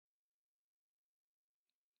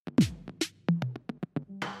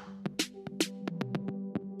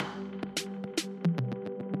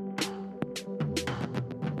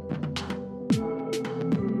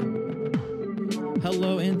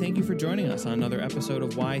and thank you for joining us on another episode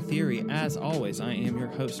of Why Theory. As always, I am your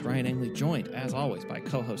host, Ryan Angley, joined, as always, by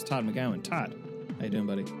co-host Todd McGowan. Todd, how you doing,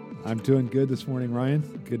 buddy? I'm doing good this morning, Ryan.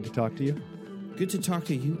 Good to talk to you. Good to talk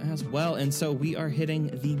to you as well. And so we are hitting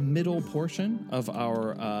the middle portion of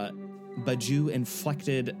our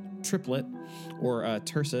Badiou-inflected triplet, or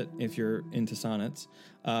tercet, if you're into sonnets,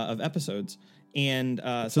 of episodes. And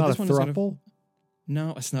It's so not this a one is thruple?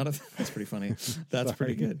 No, it's not a... That's pretty funny. That's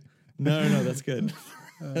pretty good. No, that's good.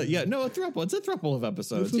 Yeah, no, a thruple. It's a thruple of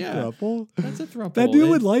episodes. That's a thruple? That's a thruple. That dude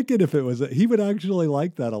would like it if it was. He would actually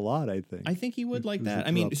like that a lot, I think. I think he would like It was that. a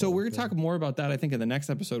I mean, so throuple, we're going to yeah. talk more about that, I think, in the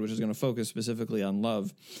next episode, which is going to focus specifically on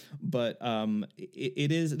love. But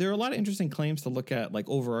it is, there are a lot of interesting claims to look at, like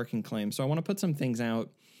overarching claims. So I want to put some things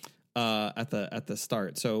out at the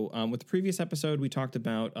start. So with the previous episode, we talked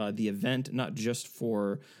about the event, not just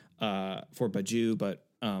for Badiou, but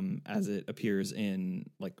as it appears in,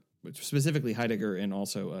 like, specifically Heidegger and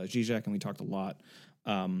also Zizek, and we talked a lot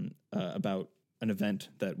about an event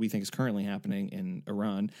that we think is currently happening in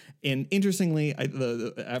Iran. And interestingly,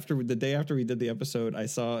 the day after we did the episode, I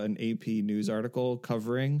saw an AP news article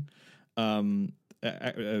covering in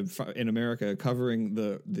America covering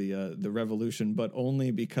the revolution, but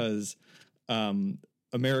only because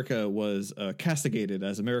America was castigated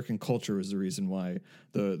as American culture was the reason why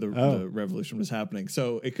the revolution was happening.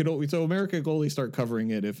 So America could only start covering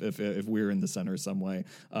it if we're in the center some way,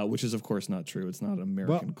 which is of course not true. It's not an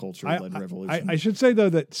American culture-led revolution. I should say though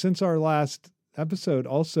that since our last episode,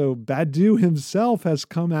 also Badiou himself has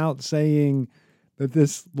come out saying that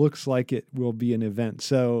this looks like it will be an event.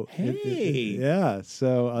 So and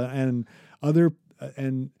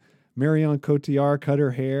Marion Cotillard cut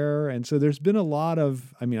her hair. And so there's been a lot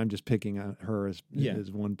of, I mean, I'm just picking on her as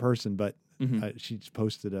one person, but she's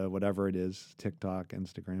posted whatever it is, TikTok,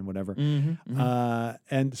 Instagram, whatever.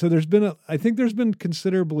 And so I think there's been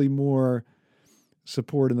considerably more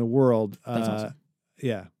support in the world. That's awesome.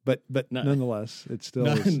 Yeah, but nonetheless, it still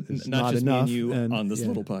is not just enough. Me and you and, on this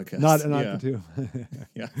little podcast. Not the two.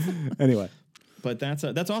 Yeah. Anyway. But that's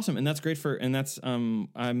awesome, and that's great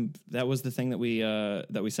that was the thing that we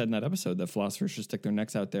said in that episode, that philosophers should stick their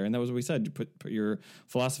necks out there, and that was what we said: put your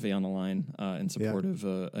philosophy on the line in support of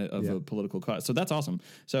a political cause. So that's awesome.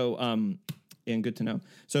 So and good to know.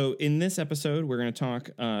 So in this episode, we're going to talk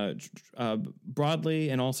broadly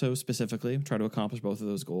and also specifically, try to accomplish both of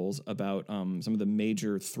those goals, about some of the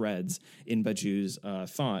major threads in Badiou's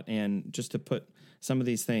thought, and just to put some of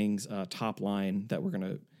these things top line that we're going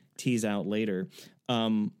to tease out later.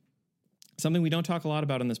 Something we don't talk a lot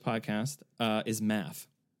about on this podcast is math.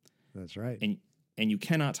 That's right. And you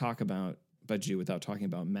cannot talk about Badiou without talking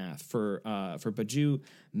about math. For Badiou,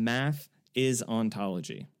 math is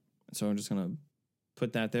ontology. So I'm just going to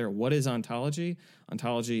put that there. What is ontology?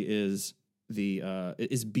 Ontology is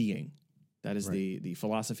is being. That is the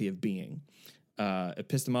philosophy of being.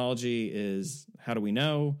 Epistemology is how do we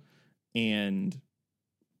know, and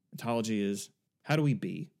ontology is how do we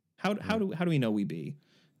be. How do we know we be,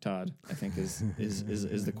 Todd? I think is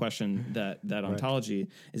the question that ontology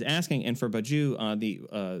is asking. And for Badiou,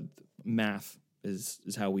 the math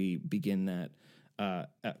is how we begin that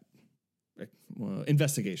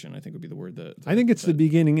investigation. I think would be the word. I think it's the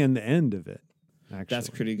beginning and the end of it. Actually,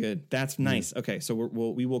 that's pretty good. That's nice. Okay, so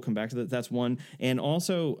we will come back to that. That's one, and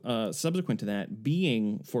also subsequent to that,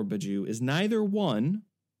 being for Badiou is neither one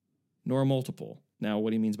nor multiple. Now,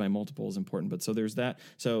 what he means by multiple is important, but so there's that.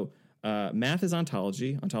 So math is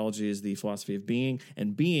ontology. Ontology is the philosophy of being,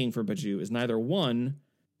 and being for Badiou is neither one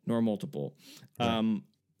nor multiple. Right.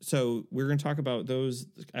 So we're going to talk about those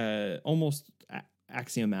almost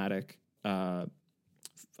axiomatic, I'm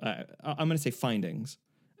going to say findings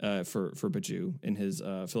for Badiou in his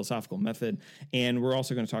philosophical method. And we're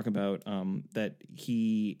also going to talk about that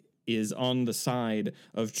he is on the side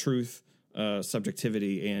of truth,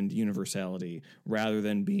 subjectivity, and universality, rather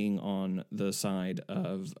than being on the side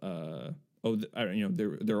of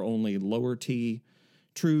there are only lower T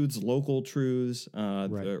truths, local truths,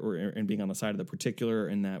 and being on the side of the particular,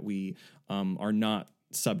 and that we are not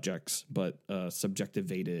subjects but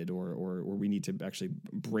subjectivated, or we need to actually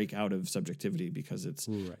break out of subjectivity because it's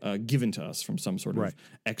given to us from some sort of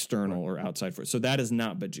external or outside force. So that is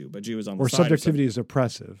not Badiou. Badiou is on the side subjectivity is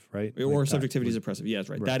oppressive, right? Or subjectivity is oppressive. Yes,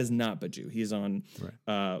 right. That is not Badiou. He's on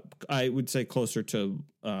I would say closer to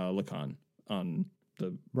Lacan on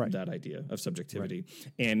that idea of subjectivity.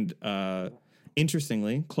 And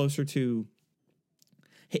interestingly, closer to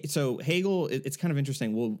so Hegel, it's kind of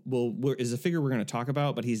interesting. Is a figure we're going to talk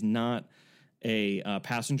about, but he's not a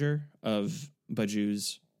passenger of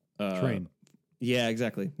Badiou's train. Yeah,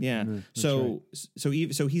 exactly. Yeah. So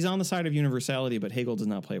he's on the side of universality, but Hegel does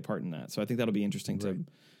not play a part in that. So I think that'll be interesting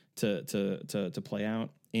to play out.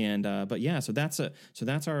 And but yeah, so that's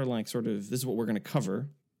our like sort of, this is what we're going to cover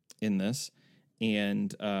in this.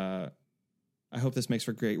 And I hope this makes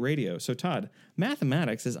for great radio. So Todd,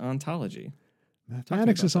 mathematics is ontology.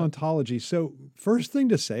 Mathematics is ontology. So first thing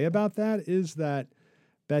to say about that is that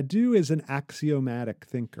Badiou is an axiomatic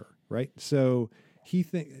thinker, right? So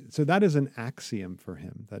so that is an axiom for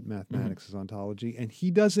him, that mathematics is ontology, and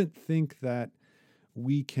he doesn't think that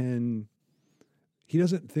we can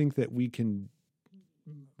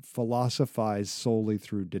philosophize solely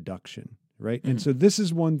through deduction, right? And so this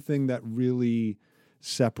is one thing that really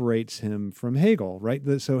separates him from Hegel, right?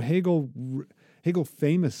 So Hegel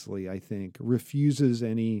famously, I think, refuses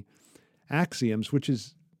any axioms, which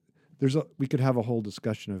is we could have a whole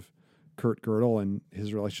discussion of Kurt Gödel and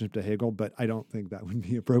his relationship to Hegel, but I don't think that would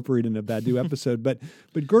be appropriate in a Badiou episode. But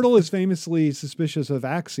Gödel is famously suspicious of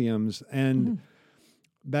axioms, and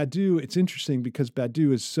Badiou, it's interesting because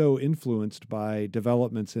Badiou is so influenced by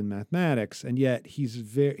developments in mathematics, and yet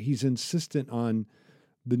he's insistent on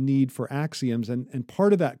the need for axioms, and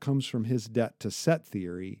part of that comes from his debt to set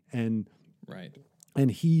theory, and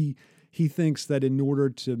he thinks that in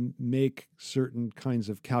order to make certain kinds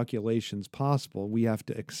of calculations possible, we have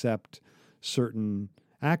to accept certain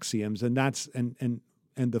axioms, and that's and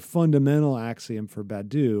the fundamental axiom for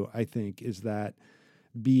Badiou, I think, is that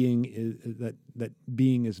being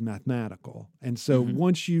is mathematical. And so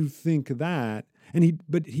once you think that,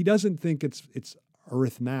 but he doesn't think it's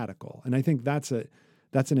arithmetical, and I think that's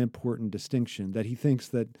an important distinction, that he thinks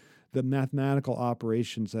that the mathematical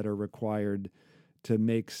operations that are required to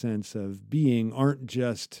make sense of being aren't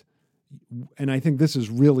just, and I think this is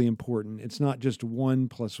really important, it's not just 1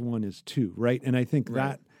 + 1 is 2, right? And I think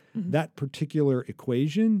that particular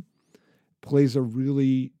equation plays or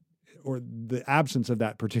the absence of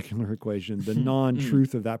that particular equation, the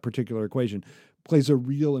non-truth of that particular equation, plays a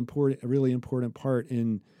really important part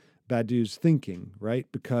in Badiou's thinking, right?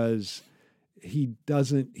 Because he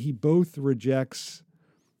both rejects,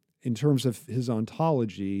 in terms of his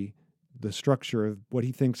ontology, the structure of what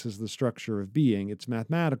he thinks is the structure of being. It's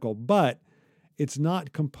mathematical, but it's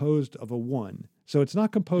not composed of a one. So it's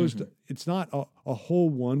not composed, it's not a whole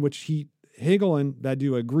one, which Hegel and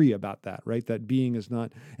Badiou agree about that, right? That being is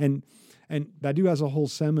not, and Badiou has a whole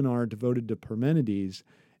seminar devoted to Parmenides,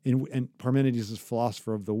 and Parmenides is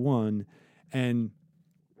philosopher of the one, and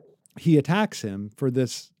he attacks him for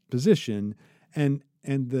this position, and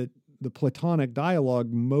the Platonic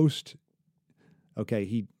dialogue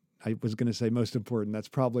I was going to say most important. That's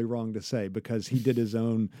probably wrong to say, because he did his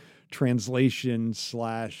own translation /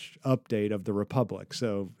 update of the Republic.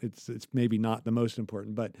 So it's maybe not the most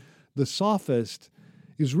important, but the Sophist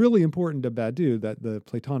is really important to Badiou, that the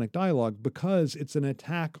Platonic dialogue, because it's an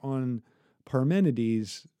attack on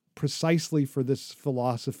Parmenides precisely for this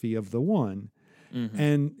philosophy of the one.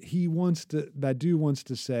 And Badiou wants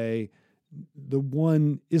to say the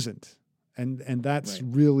one isn't. And that's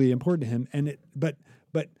really important to him. But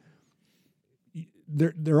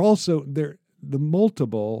the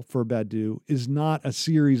multiple for Badiou is not a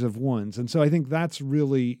series of ones. And so I think that's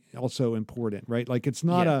really also important, right? Like it's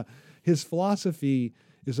not his philosophy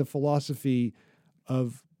is a philosophy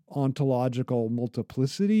of ontological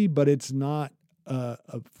multiplicity, but it's not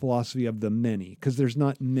a philosophy of the many, because there's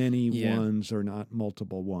not many ones or not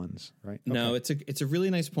multiple ones, right? No, it's a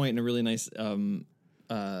really nice point and a really nice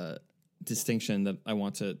distinction that I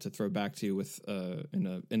want to throw back to you with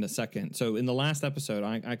in a second. So in the last episode,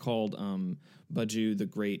 I called Badiou the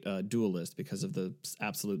great dualist because of the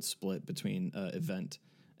absolute split between event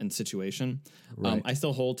and situation. Right. I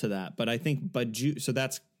still hold to that, but I think Badiou. So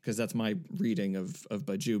that's because that's my reading of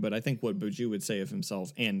Badiou. But I think what Badiou would say of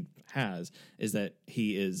himself and has is that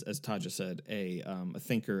he is, as Todd just said, a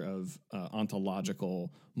thinker of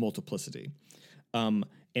ontological multiplicity, and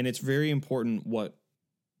it's very important what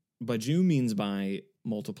Badiou means by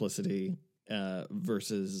multiplicity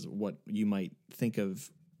versus what you might think of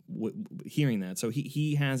hearing that. So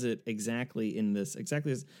he has it exactly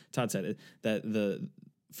as Todd said, that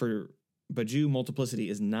for Badiou, multiplicity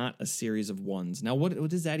is not a series of ones. Now, what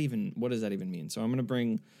does that even mean? So I'm going to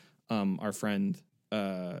bring our friend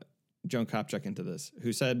Joan Kopchak into this,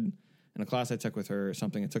 who said in a class I took with her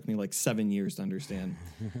something that took me like 7 years to understand.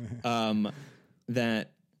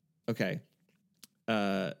 That okay.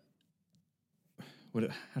 How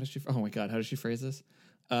does she phrase this?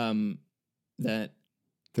 That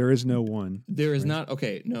there is no one. There is not.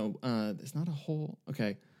 Okay, no. It's not a whole.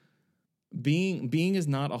 Okay, being is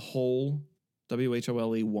not a whole.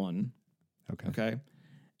 WHOLE one. Okay. Okay,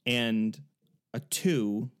 and a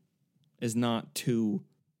 2 is not 2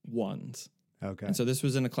 1s. Okay. And so this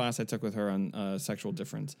was in a class I took with her on sexual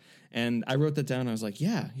difference, and I wrote that down. I was like,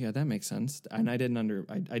 yeah, that makes sense. And I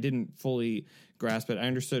didn't fully grasp it. I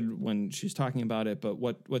understood when she's talking about it, but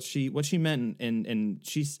what she meant, and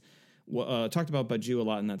she's talked about Badiou a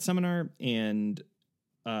lot in that seminar, and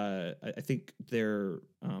I think they're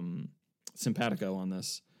simpatico on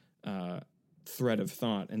this thread of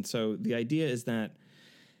thought. And so the idea is that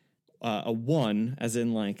a 1, as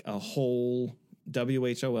in like a whole.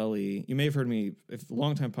 WHOLE. You may have heard me. If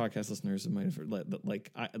longtime podcast listeners might have heard,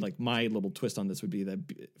 like my little twist on this would be that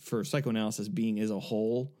for psychoanalysis, being is a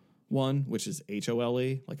whole 1, which is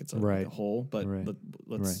HOLE, like it's a whole. But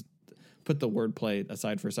let's put the wordplay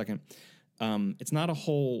aside for a second. It's not a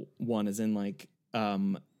whole 1, as in like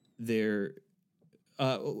there.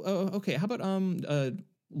 Okay, how about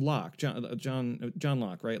Locke, John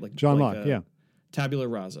Locke, right? Like John Locke, yeah. Tabula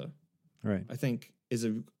rasa, right? I think is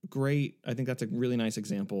a great. I think that's a really nice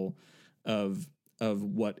example of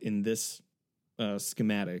what in this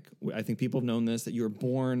schematic. I think people have known this, that you're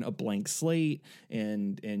born a blank slate,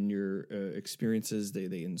 and your experiences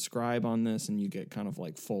they inscribe on this, and you get kind of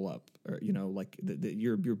like full up, or like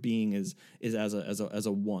your being is as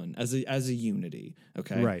a 1, as a unity.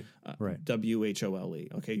 Okay, right. WHOLE.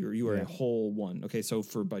 Okay, you are a whole 1. Okay, so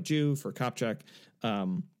for Badiou, for Kopchak,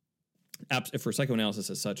 for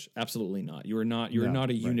psychoanalysis as such, absolutely not. You are not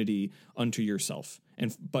a unity unto yourself.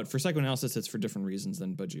 But for psychoanalysis, it's for different reasons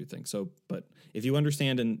than Badiou thinks. So, but if you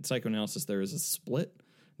understand in psychoanalysis, there is a split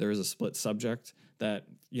subject that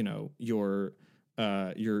your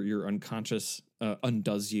unconscious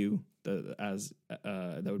undoes you.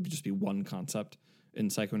 That would just be one concept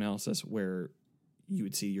in psychoanalysis, where you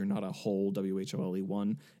would see you're not a whole WHOLE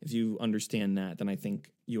 1. If you understand that, then I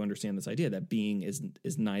think you understand this idea that being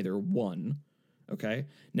is neither 1, okay,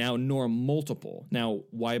 now nor multiple. Now,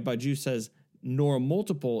 why Badiou says nor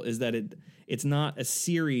multiple is that it's not a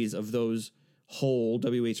series of those whole WHOLE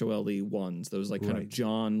 1s, those like kind of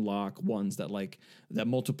John Locke 1s that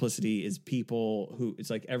multiplicity is people who, it's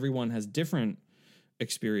like everyone has different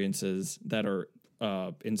experiences that are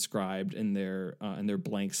inscribed in their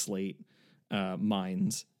blank slate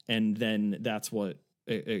minds, and then that's what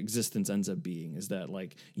existence ends up being, is that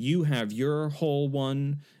like you have your whole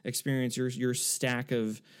 1 experience, your stack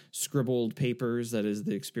of scribbled papers that is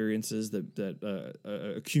the experiences that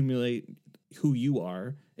accumulate who you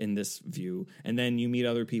are in this view, and then you meet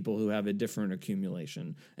other people who have a different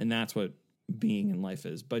accumulation, and that's what being in life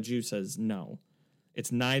is. Badiou says no,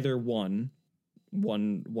 it's neither one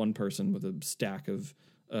person with a stack of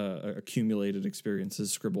accumulated experiences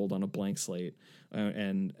scribbled on a blank slate,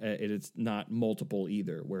 and it's not multiple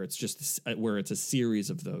either, where it's just where it's a series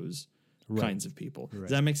of those kinds of people. Does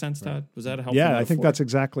that make sense, Todd? Was that a helpful? Yeah, I think that's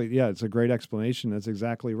exactly. Yeah, it's a great explanation. That's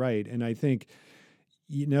exactly right. And I think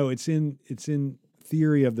it's in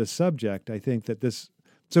theory of the subject. I think that this.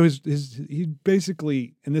 So he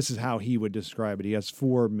basically, and this is how he would describe it. He has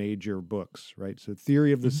 4 major books, right? So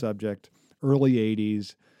theory of the subject, early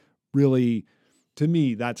 80s, really. To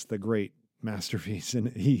me, that's the great masterpiece, and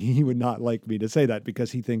he would not like me to say that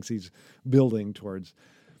because he thinks he's building towards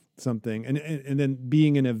something. And then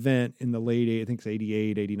being an event in the late, I think it's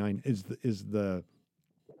 88, 89, is the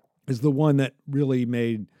one that really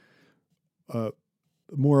made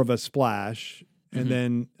more of a splash. And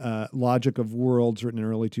then Logic of Worlds, written in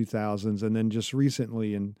early 2000s, and then just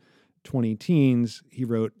recently in 2010s, he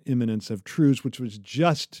wrote Immanence of Truths, which was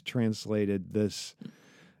just translated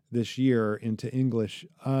this year into English.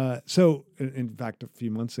 So in fact, a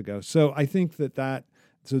few months ago. So I think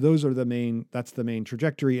so those are that's the main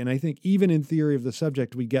trajectory. And I think even in theory of the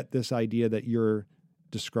subject, we get this idea that you're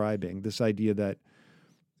describing, this idea that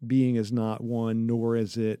being is not 1, nor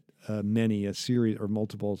is it many, a series or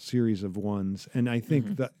multiple series of 1s. And I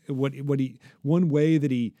think that one way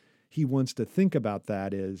that he wants to think about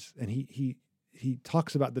that is, and he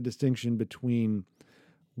talks about the distinction between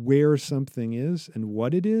where something is and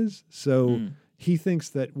what it is. So he thinks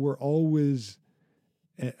that we're always,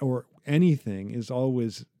 or anything is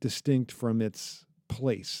always distinct from its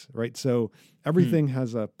place, right? So everything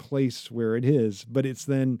has a place where it is, but it's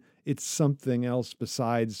something else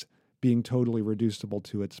besides being totally reducible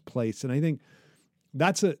to its place. And I think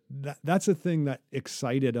that's a thing that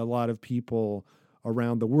excited a lot of people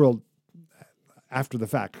around the world after the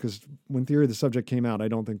fact, because when Theory of the Subject came out, I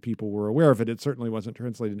don't think people were aware of it. It certainly wasn't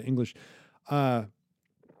translated in English. It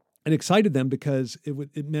excited them because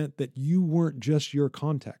it meant that you weren't just your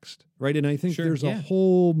context, right? And I think there's a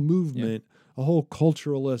whole movement, a whole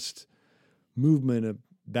culturalist movement of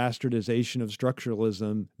bastardization of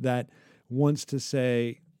structuralism that wants to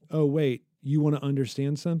say, oh, wait, you want to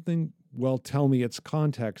understand something, well, tell me its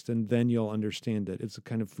context and then you'll understand it. It's a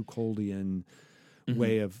kind of Foucauldian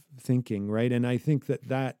way of thinking, right? And I think that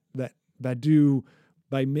Badiou,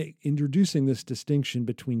 by introducing this distinction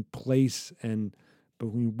between place and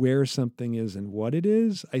between where something is and what it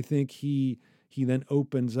is, I think he then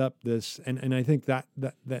opens up this, and I think that's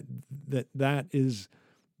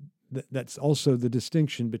also the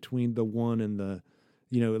distinction between the one and the,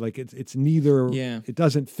 like it's neither. Yeah. It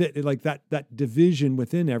doesn't fit, like that division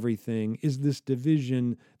within everything is this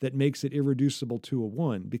division that makes it irreducible to a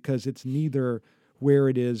one, because it's neither where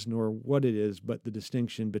it is nor what it is, but the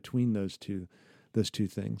distinction between those two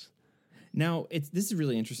things. Now, this is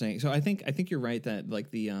really interesting. So I think you're right that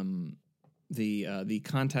like the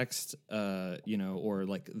context, or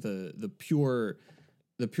like the pure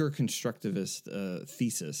constructivist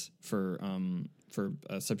thesis for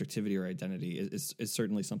subjectivity or identity is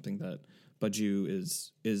certainly something that Badiou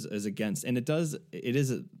is against, and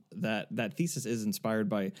that thesis is inspired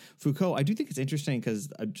by Foucault. I do think it's interesting because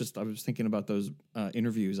I was thinking about those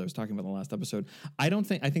interviews I was talking about in the last episode. I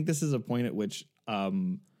think this is a point at which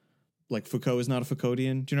like Foucault is not a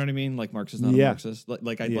Foucauldian. Do you know what I mean? Like Marx is not a Marxist.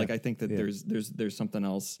 I think that there's something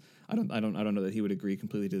else. I don't know that he would agree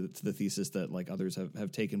completely to the thesis that like others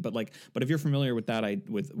have taken. But if you're familiar with that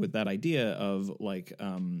with that idea of like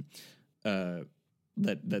that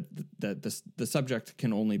the subject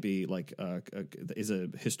can only be like is a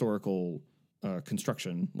historical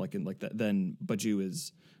construction like that, then Badiou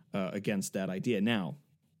is against that idea. Now,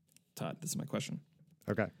 Todd, this is my question.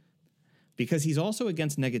 Okay. Because he's also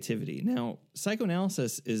against negativity. Now,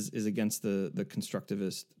 psychoanalysis is against the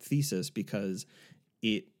constructivist thesis because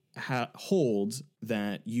it holds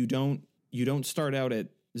that you don't start out at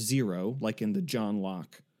zero, like in the John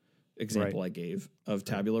Locke example I gave of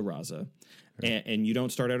tabula rasa, and you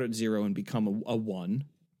don't start out at zero and become a one.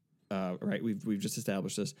 Right? We've just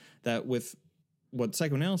established this, that with what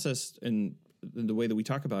psychoanalysis and the way that we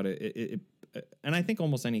talk about it, and I think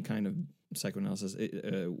almost any kind of psychoanalysis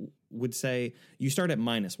would say you start at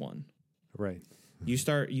 -1. Right. You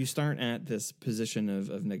start at this position of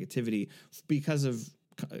negativity because of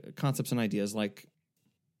concepts and ideas like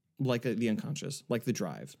the unconscious, like the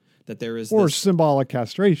drive, that there is symbolic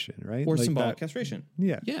castration, right? Or like symbolic castration.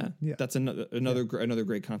 Yeah. That's another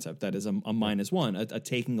great concept. That is a -1, a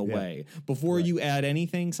taking away. Before you add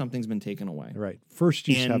anything, something's been taken away. Right. First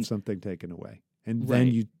you have something taken away, and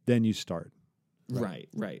then you start.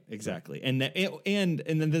 Right, exactly. And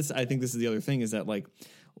then this, I think this is the other thing, is that like,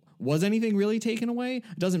 was anything really taken away?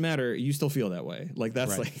 It doesn't matter. You still feel that way. Like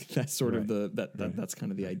that's that's sort of that's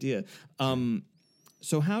kind of the idea.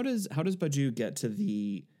 So how does Badiou get to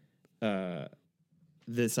the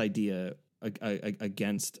this idea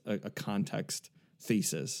against a context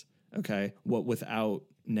thesis? Okay, without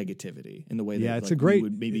negativity in the way that it's a great, we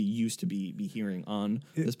would maybe used to be hearing on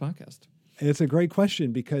this podcast. It's a great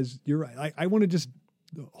question, because you're right. I want to just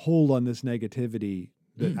hold on this negativity,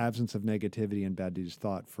 the absence of negativity in Badiou's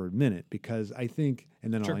thought for a minute, because I think,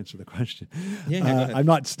 and then I'll answer the question. Go ahead. I'm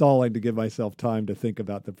not stalling to give myself time to think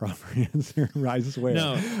about the proper answer. I swear.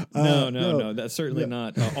 No, that's certainly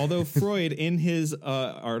not. Although Freud, in his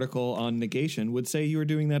article on negation, would say you were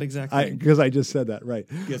doing that exact thing. Because I just said that, right.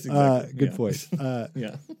 Yes, exactly. Good point.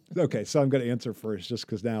 Yeah. Okay, so I'm going to answer first, just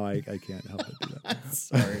because now I can't help but do that.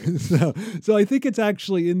 Sorry. So I think it's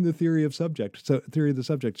actually in the theory of the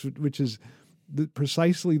subjects, which is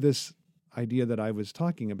precisely this idea that I was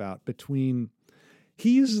talking about between.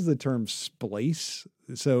 He uses the term splice,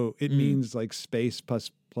 so it means like space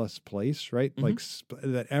plus place, right? Mm-hmm. Like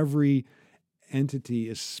that every entity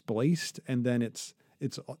is spliced, and then it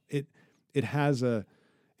has a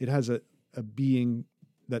being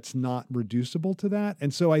that's not reducible to that.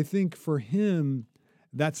 And so I think for him,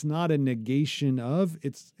 that's not a negation of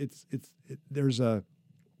there's a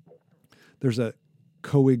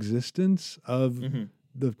coexistence of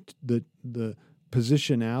the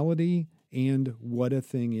positionality and what a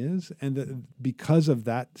thing is, and because of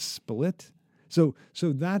that split. So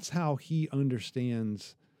that's how he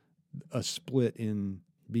understands a split in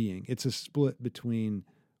being. It's a split between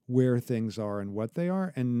where things are and what they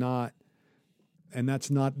are, and there's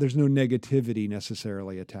no negativity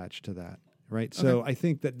necessarily attached to that, right? Okay. So I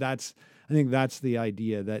think that's the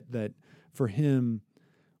idea that for him,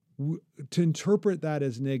 to interpret that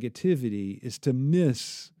as negativity is to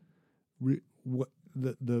miss what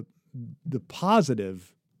the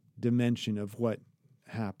positive dimension of what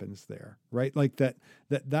happens there, right? Like that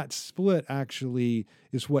split actually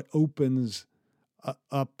is what opens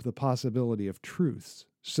up the possibility of truths.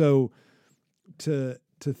 So to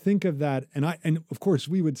to think of that, and of course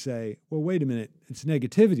we would say, well, wait a minute, it's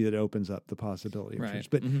negativity that opens up the possibility of change.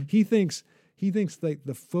 But he thinks like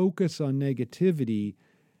the focus on negativity,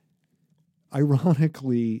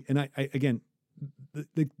 ironically, and I again,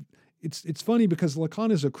 it's funny because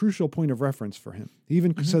Lacan is a crucial point of reference for him. He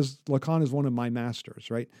even says Lacan is one of my masters,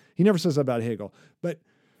 right? He never says that about Hegel, but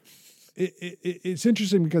it's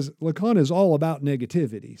interesting because Lacan is all about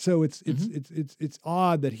negativity. So it's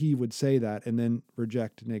odd that he would say that and then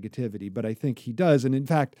reject negativity, but I think he does. And in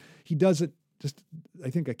fact, he does it just, I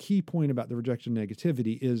think a key point about the rejection of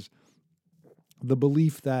negativity is the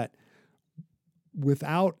belief that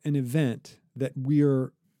without an event that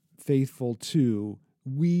we're faithful to,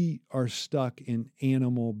 we are stuck in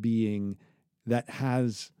animal being that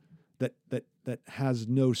has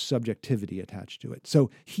no subjectivity attached to it. So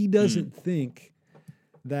he doesn't think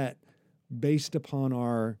that based upon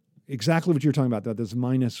our, exactly what you're talking about, that there's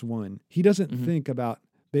 -1, he doesn't think about,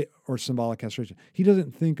 or symbolic castration, he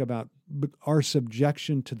doesn't think about our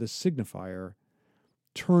subjection to the signifier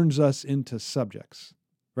turns us into subjects,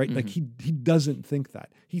 right? Like he doesn't think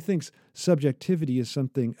that. He thinks subjectivity is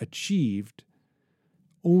something achieved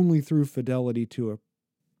only through fidelity to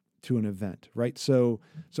an event, right? So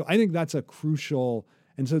I think that's a crucial,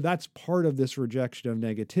 and so that's part of this rejection of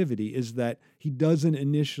negativity, is that he doesn't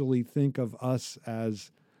initially think of us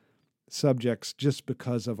as subjects just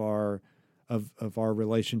because of our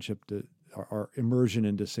relationship to our immersion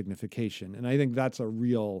into signification. And I think that's a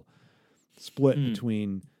real split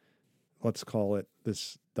between, let's call it,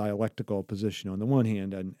 this dialectical position on the one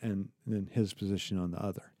hand and then his position on the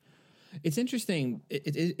other. It's interesting.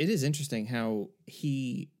 It is interesting how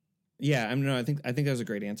he. Yeah, I mean, no, I think that was a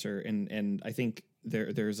great answer, and I think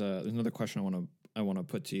there's another question I want to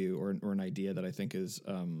put to you, or an idea that I think is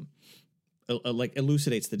like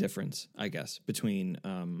elucidates the difference, I guess, between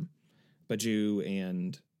Badiou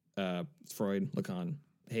and Freud, Lacan,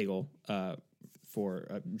 Hegel,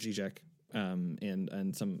 for Zizek,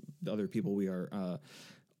 and some other people we are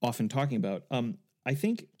often talking about. I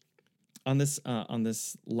think on this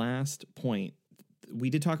last point, we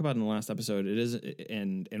did talk about in the last episode. It is,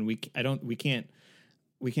 and we can't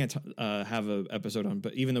have an episode on.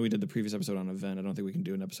 But even though we did the previous episode on event, I don't think we can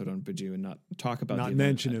do an episode on Badiou and not talk about not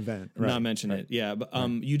mention event, right. Not mention it. Yeah, but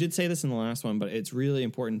you did say this in the last one, but it's really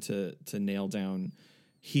important to nail down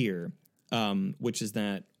here, which is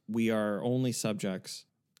that we are only subjects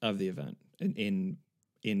of the event in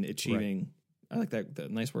achieving. Right. I like that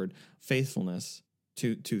nice word, faithfulness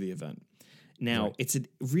to the event. Now, It's a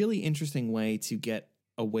really interesting way to get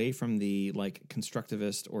away from the like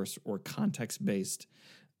constructivist or context-based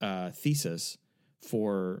thesis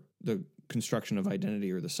for the construction of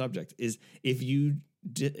identity or the subject, is if you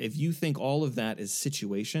think all of that is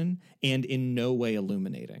situation and in no way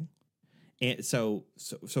illuminating. And so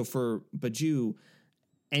for Badiou,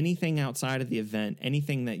 anything outside of the event,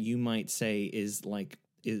 anything that you might say is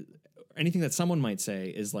anything that someone might say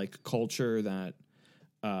is like culture that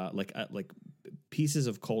like pieces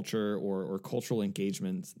of culture or cultural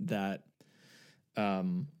engagements that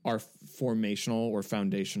are formational or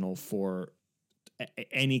foundational for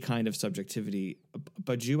any kind of subjectivity.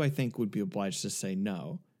 Badiou, I think, would be obliged to say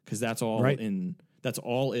no, because that's all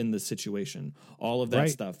in the situation. All of that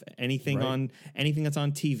stuff, anything that's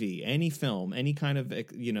on TV, any film, any kind of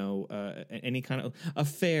any kind of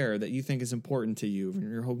affair that you think is important to you in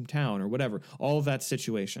your hometown or whatever. All of that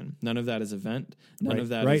situation. None of that is event. None of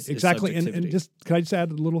that is exactly. Is and just can I just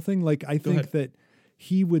add a little thing? Like I think that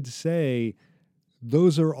he would say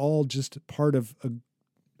those are all just part of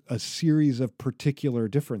a series of particular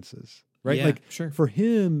differences, right? Yeah, like sure. For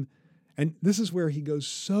him, and this is where he goes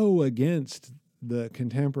so against the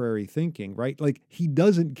contemporary thinking, right? Like he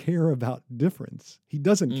doesn't care about difference. He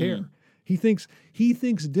doesn't care. He thinks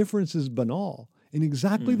difference is banal in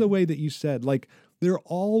exactly the way that you said. Like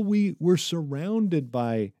we're surrounded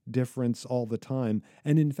by difference all the time.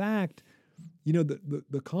 And in fact,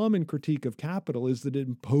 the common critique of capital is that it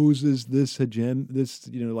imposes this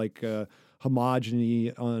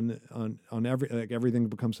homogeny on everything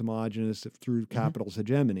becomes homogenous through capital's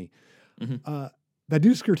hegemony.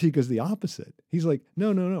 Badiou's critique is the opposite. He's like,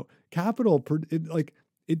 no. Capital,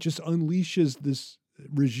 it just unleashes this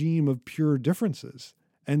regime of pure differences,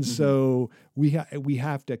 and so we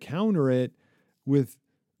have to counter it with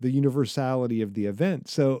the universality of the event.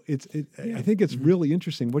 So I think it's really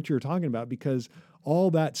interesting what you're talking about, because all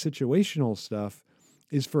that situational stuff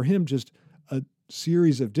is for him just a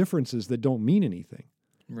series of differences that don't mean anything.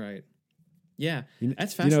 Right. Yeah,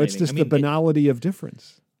 that's fascinating. It's just the banality of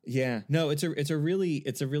difference. Yeah, no, it's a really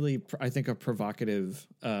I think a provocative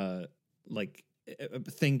a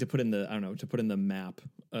thing to put in the, I don't know, to put in the map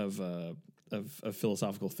of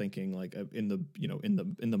philosophical thinking, like in the, you know,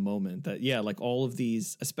 in the moment, that, yeah, like all of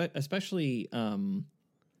these, especially,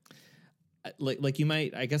 like you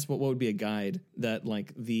might, I guess what would be a guide that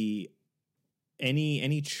like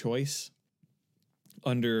any choice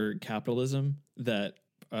under capitalism that,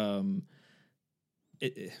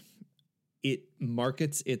 it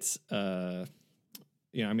markets its,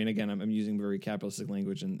 you know, I mean, again, I'm using very capitalistic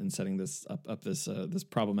language and setting this up this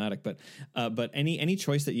problematic, but any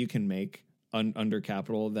choice that you can make under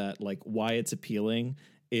capital, that like why it's appealing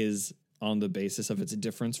is on the basis of its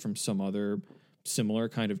difference from some other similar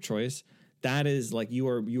kind of choice. That is like you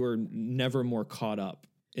are never more caught up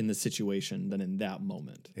in the situation than in that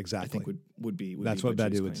moment. Exactly. I think would be that's what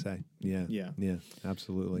Badiou would say. Yeah. Yeah.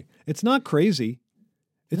 Absolutely. It's not crazy.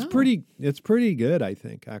 It's pretty good, I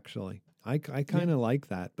think, actually. I kind of like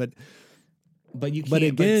that, but you can't. But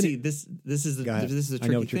again, see, this is the tricky thing. I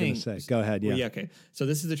know what you're going to say. Go ahead. Yeah. Well, yeah. Okay. So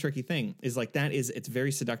this is the tricky thing. Is like it's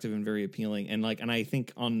very seductive and very appealing, and I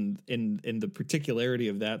think in the particularity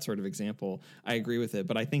of that sort of example, I agree with it.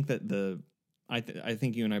 But I think that I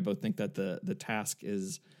think you and I both think that the task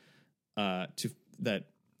is to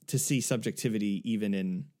see subjectivity even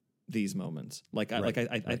in these moments. I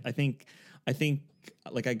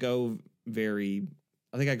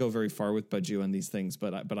think I go very far with Badiou on these things,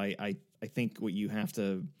 but I think what you have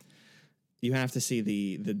to see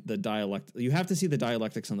the dialect. You have to see the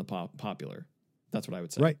dialectics on the popular. That's what I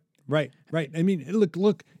would say. Right. I mean,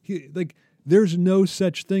 look. There's no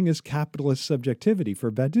such thing as capitalist subjectivity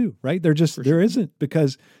for Badiou, right? There isn't,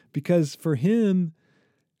 because for him,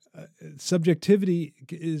 subjectivity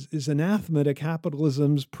is anathema to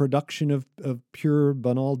capitalism's production of pure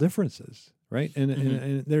banal differences. Right.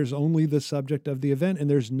 And there's only the subject of the event, and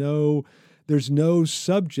there's no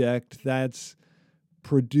subject that's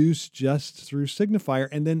produced just through signifier.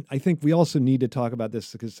 And then I think we also need to talk about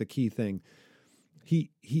this because it's a key thing. He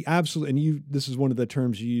absolutely, and this is one of the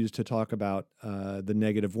terms you use to talk about the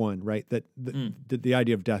negative one, right? That the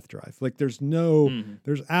idea of death drive. Like there's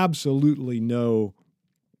absolutely no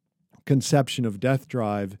conception of death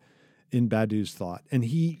drive in Badiou's thought. And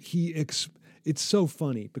it's so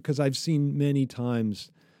funny because I've seen many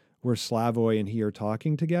times where Slavoj and he are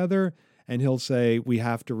talking together, and he'll say, we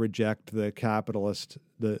have to reject the capitalist,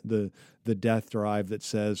 the death drive that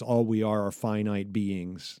says all we are finite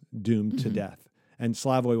beings doomed to death. And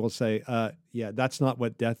Slavoj will say, yeah, that's not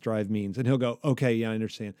what death drive means. And he'll go, okay, yeah, I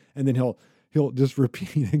understand. And then he'll just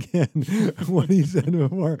repeat again what he said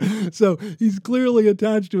before. So he's clearly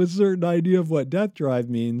attached to a certain idea of what death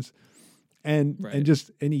drive means. And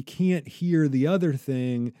he can't hear the other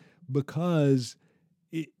thing because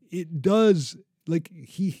it does, like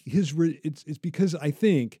it's because I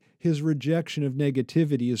think his rejection of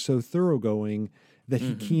negativity is so thoroughgoing that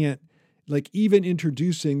he can't, like, even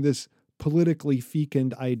introducing this politically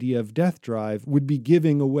fecund idea of death drive would be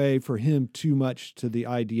giving away for him too much to the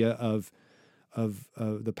idea of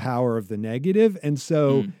the power of the negative. And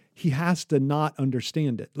so he has to not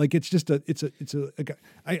understand it. Like you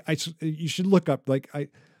should look up, like, I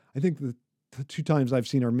think the two times I've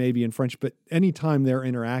seen are maybe in French, but anytime they're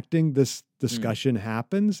interacting, this discussion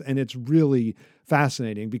happens. And it's really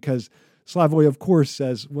fascinating because Slavoj, of course,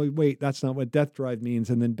 says, well, wait, that's not what death drive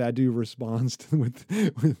means. And then Badiou responds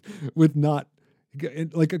with not,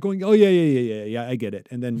 like, going, oh, yeah, I get it.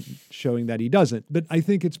 And then showing that he doesn't. But I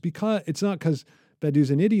think it's not because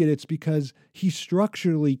Badiou's an idiot. It's because he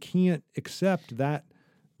structurally can't accept that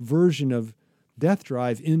version of death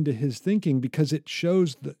drive into his thinking, because it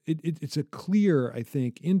shows it's a clear, I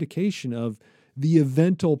think, indication of the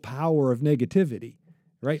eventual power of negativity.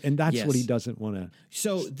 Right. And that's what he doesn't want to.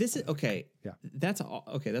 So this is okay. Yeah. That's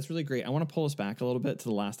really great. I want to pull us back a little bit to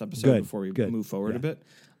the last episode before we move forward a bit.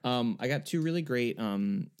 I got two really great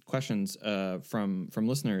questions from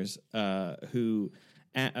listeners who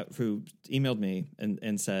emailed me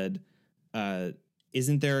and said,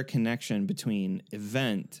 isn't there a connection between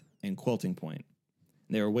event and quilting point?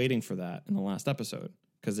 And they were waiting for that in the last episode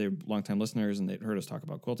because they're longtime listeners and they'd heard us talk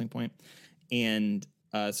about quilting point. And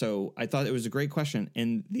so I thought it was a great question,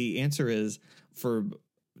 and the answer is, for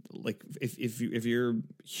like if you're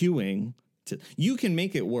hewing, you can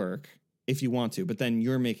make it work if you want to, but then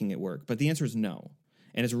you're making it work. But the answer is no,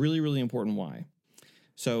 and it's really, really important why.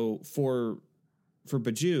 So for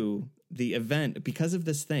Badiou, the event, because of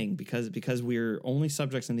this thing, because we're only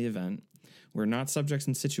subjects in the event, we're not subjects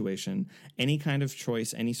in situation. Any kind of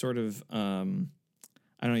choice, any sort of I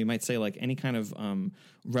don't know, you might say like any kind of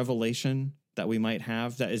revelation that we might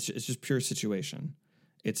have, that it's just pure situation.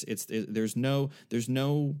 There's no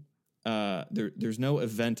there's no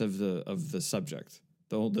event of the subject.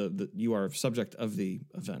 The you are subject of the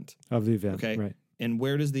event. Okay, right. And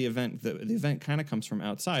where does the event? The event kind of comes from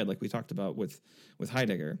outside, like we talked about with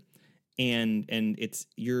Heidegger, and it's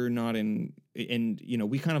you're not in. And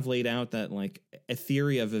we kind of laid out that like a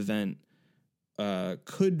theory of event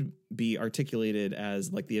could be articulated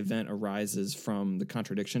as like the event arises from the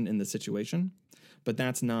contradiction in the situation, but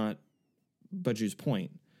that's not Badiou's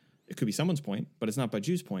point. It could be someone's point, but it's not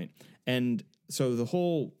Badiou's point. And so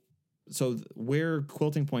where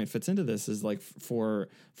Quilting Point fits into this is like for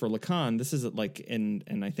Lacan, this is like and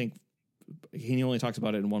I think he only talks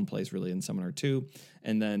about it in one place really in Seminar 2,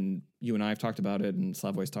 and then you and I have talked about it and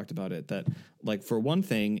Slavoy's talked about it, that like for one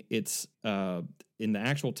thing it's in the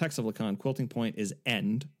actual text of Lacan, Quilting Point is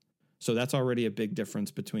end, so that's already a big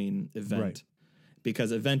difference between event. Right.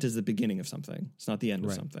 Because event is the beginning of something. It's not the end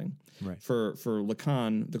of something. Right. For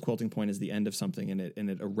Lacan, the quilting point is the end of something, and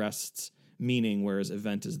it arrests meaning, whereas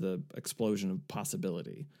event is the explosion of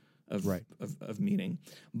possibility of meaning.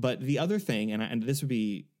 But the other thing, and this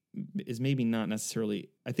is maybe not necessarily,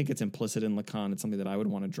 I think it's implicit in Lacan, it's something that I would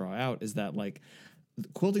want to draw out, is that like the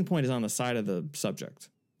quilting point is on the side of the subject.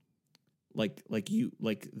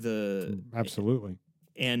 Absolutely.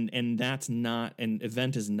 And that's not, an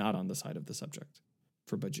event is not on the side of the subject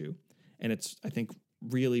for Badiou. And it's, I think,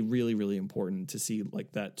 really, really, really important to see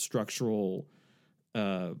like that structural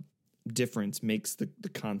difference makes the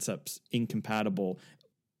concepts incompatible,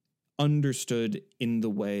 understood in the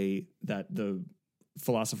way that the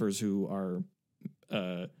philosophers who are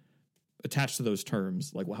attached to those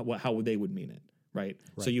terms, like how they would mean it. Right.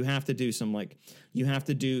 So you have to do some like, you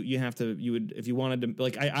would, if you wanted to,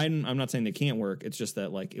 like, I'm not saying they can't work. It's just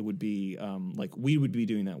that like, it would be like we would be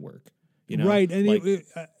doing that work, Right. And like,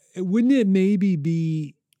 wouldn't it maybe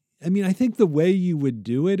be, I mean, I think the way you would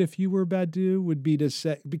do it if you were Badiou would be to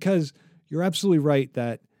say, because you're absolutely right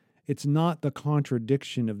that it's not the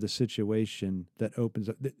contradiction of the situation that opens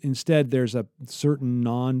up. Instead, there's a certain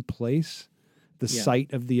non-place, the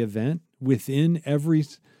site of the event within every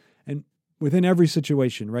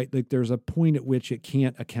situation, right? Like there's a point at which it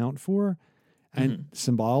can't account for, and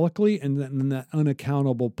symbolically, and then that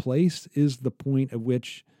unaccountable place is the point at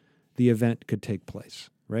which the event could take place,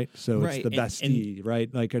 right? So it's the Bastille,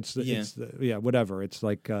 right? Like it's whatever. It's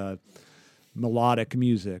like melodic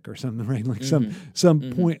music or something, right? Like some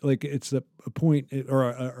point, like it's a point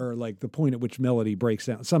or like the point at which melody breaks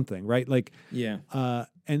down, something, right? Like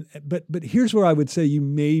but here's where I would say you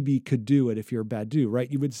maybe could do it if you're Badiou, right?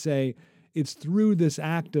 You would say, it's through this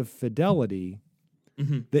act of fidelity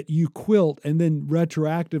that you quilt and then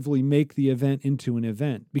retroactively make the event into an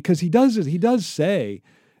event. Because he does say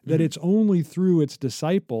that it's only through its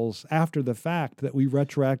disciples after the fact that we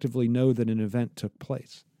retroactively know that an event took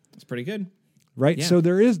place. That's pretty good. Right? Yeah. So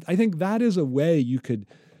I think that is a way you could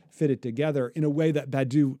fit it together in a way that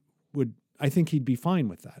Badiou would, I think he'd be fine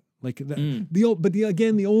with that. Like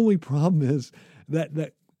the only problem is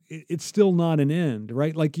that it's still not an end,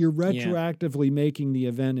 right? Like you're retroactively making the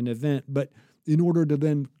event an event, but in order to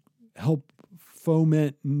then help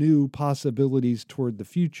foment new possibilities toward the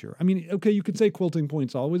future. I mean, okay, you could say Quilting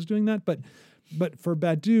Point's always doing that, but for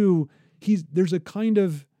Badiou, there's a kind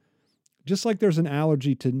of, just like there's an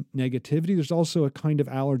allergy to negativity, there's also a kind of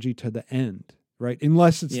allergy to the end, right?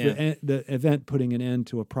 Unless it's the event putting an end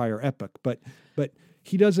to a prior epoch, but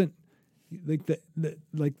he doesn't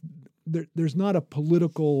there's not a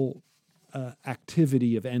political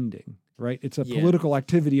activity of ending, right? It's a political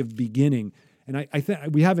activity of beginning. And I think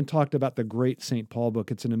we haven't talked about the great St. Paul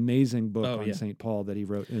book. It's an amazing book on St. Paul that he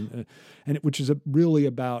wrote, which is really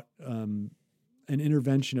about an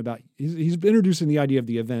intervention about, he's introducing the idea of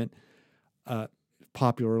the event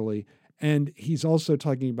popularly, and he's also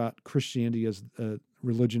talking about Christianity as a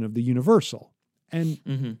religion of the universal.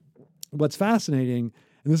 And what's fascinating,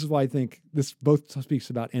 and this is why I think this both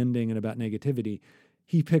speaks about ending and about negativity,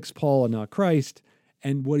 he picks Paul and not Christ.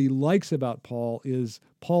 And what he likes about Paul is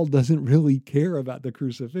Paul doesn't really care about the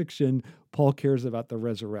crucifixion. Paul cares about the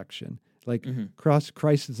resurrection. Like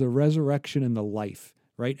Christ is the resurrection and the life,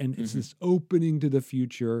 right? And it's this opening to the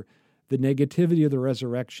future. The negativity of the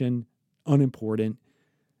resurrection, unimportant.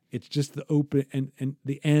 It's just the open and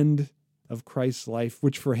the end of Christ's life,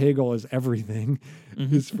 which for Hegel is everything,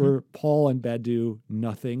 is for Paul and Badiou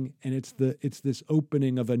nothing. And it's this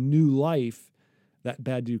opening of a new life that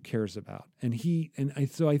Badiou cares about.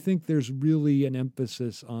 So I think there's really an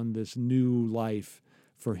emphasis on this new life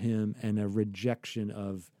for him and a rejection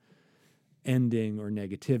of ending or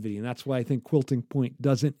negativity. And that's why I think Quilting Point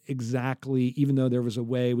doesn't exactly, even though there was a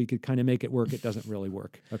way we could kind of make it work, it doesn't really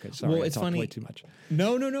work. Okay, sorry, well, I it's talked funny. way too much.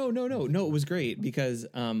 No, it was great because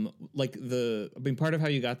like part of how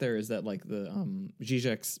you got there is that like the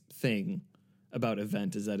Zizek's thing about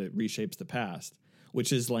event is that it reshapes the past,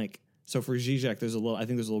 which is like, so for Zizek, there's a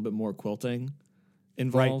little bit more quilting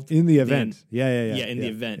involved in the event. The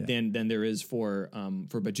event than there is for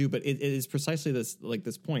Baju. But it is precisely this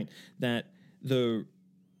point that the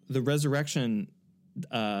resurrection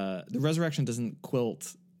doesn't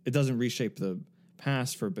quilt. It doesn't reshape the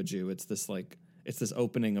past for Baju. It's this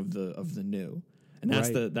opening of the new. And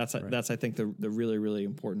that's I think the really, really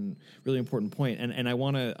important point. And I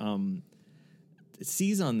want to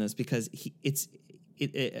seize on this because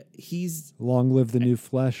he's long live the new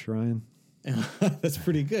flesh, Ryan. That's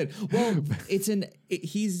pretty good. Well,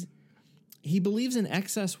 he believes in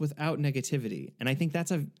excess without negativity, and I think that's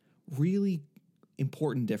a really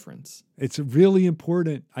important difference. It's really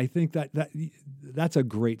important. I think that's a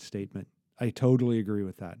great statement. I totally agree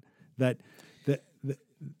with that. That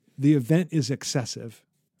the event is excessive,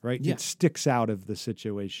 right? Yeah. It sticks out of the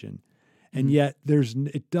situation, and yet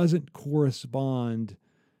it doesn't correspond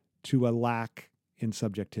to a lack in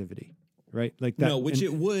subjectivity. Right, like that. No, which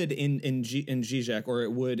it would in Zizek, or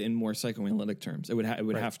it would in more psychoanalytic terms. It would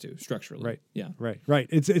have to structurally. Right. Yeah. Right.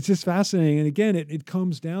 It's just fascinating, and again, it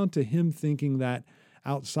comes down to him thinking that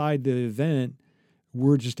outside the event,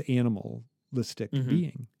 we're just animalistic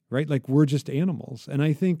being. Right, like we're just animals, and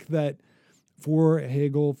I think that for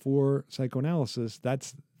Hegel, for psychoanalysis,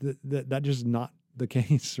 that just not the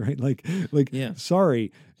case, right?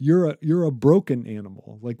 Sorry, you're a broken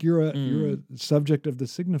animal. Like you're a subject of the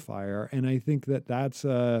signifier, and I think that's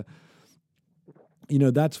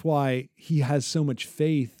that's why he has so much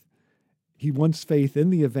faith. He wants faith in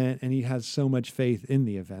the event, and he has so much faith in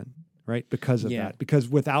the event, right? Because of that. Because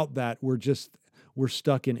without that, we're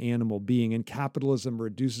stuck in animal being, and capitalism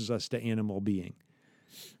reduces us to animal being.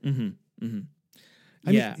 Mm-hmm. Mm-hmm.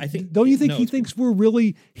 I think. Don't you think he thinks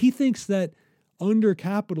he thinks that under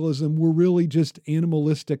capitalism, we're really just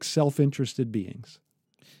animalistic, self-interested beings.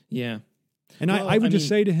 Yeah. And I would just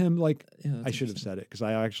say to him, like, I should have said it because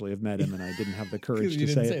I actually have met him and I didn't have the courage to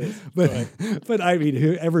say it. But I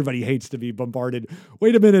mean, everybody hates to be bombarded.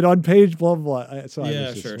 Wait a minute, on page, blah, blah, blah. So I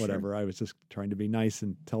was just whatever. Sure. I was just trying to be nice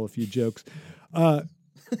and tell a few jokes,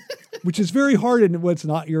 which is very hard in what's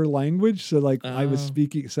not your language. So like I was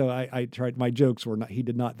speaking, so I tried, my jokes were not, he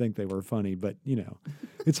did not think they were funny, but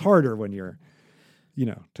it's harder when you're,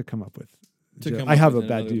 to come up with. I have a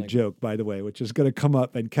Badu joke, by the way, which is going to come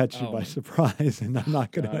up and catch you by surprise, and I'm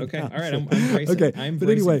not going to. Okay, all right, I'm bracing. Okay, I'm but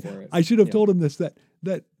anyway, for it. I should have told him this that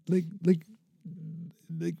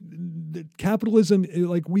capitalism,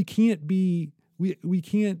 like we can't be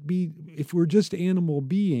if we're just animal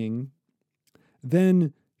being,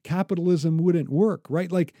 then capitalism wouldn't work,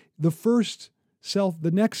 right? Like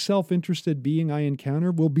the next self-interested being I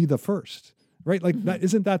encounter will be the first. Right? Like that,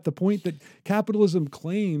 isn't that the point that capitalism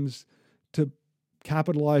claims to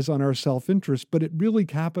capitalize on our self-interest, but it really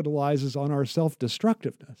capitalizes on our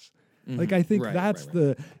self-destructiveness. Mm-hmm. Like I think that's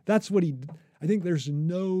what I think there's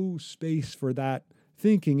no space for that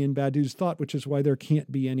thinking in Badu's thought, which is why there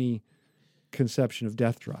can't be any conception of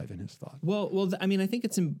death drive in his thought. Well, I mean, I think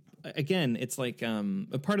it's like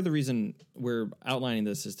a part of the reason we're outlining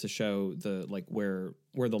this is to show where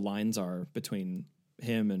the lines are between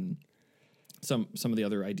him and some of the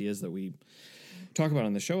other ideas that we talk about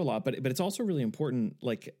on the show a lot, but it's also really important.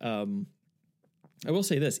 Like, I will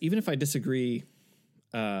say this: even if I disagree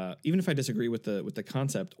with the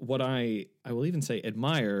concept, what I will even say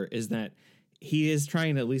admire is that he is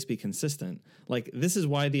trying to at least be consistent. Like, this is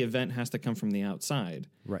why the event has to come from the outside,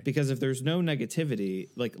 right? Because if there's no negativity,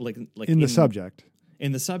 like in the subject,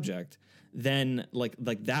 then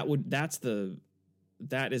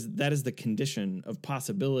that is the condition of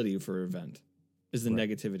possibility for event. Is the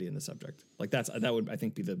negativity in the subject. Like that would, I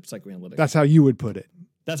think, be the psychoanalytic. That's how you would put it.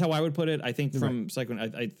 That's how I would put it. I think from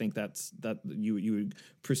I think that you would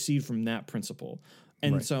proceed from that principle.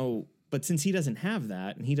 And so, but since he doesn't have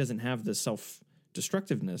that, and he doesn't have the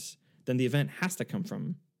self-destructiveness, then the event has to come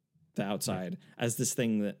from the outside as this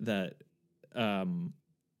thing that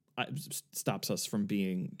stops us from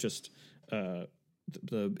being just the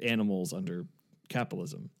animals under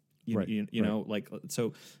capitalism. You know, like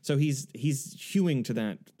so he's hewing to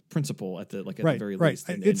that principle at the very least.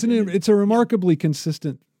 It's a remarkably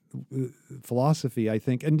consistent philosophy, I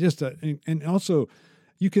think, and and also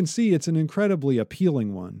you can see it's an incredibly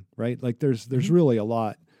appealing one, right? Like there's really a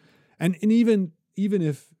lot, and even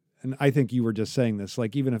if, and I think you were just saying this,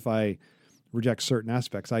 like even if I reject certain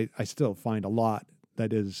aspects, I still find a lot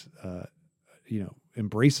that is,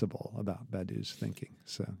 embraceable about Badiou's thinking.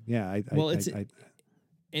 So yeah,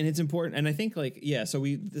 and it's important, and I think so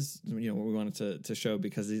we what we wanted to show,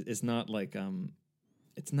 because it's not like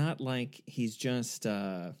he's just.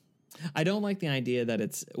 I don't like the idea that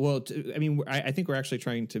it's I think we're actually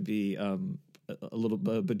trying to be a little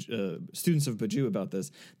students of Badiou about this,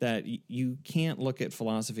 that you can't look at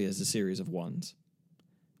philosophy as a series of ones.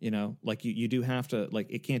 You do have to,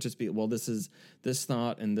 it can't just be, well, this is this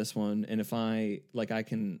thought and this one, and if I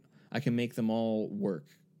can make them all work,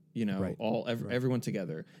 right. Everyone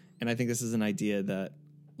together. And I think this is an idea that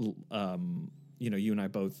you and I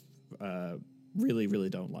both really, really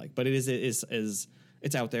don't like, but it is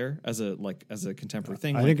it's out there as a contemporary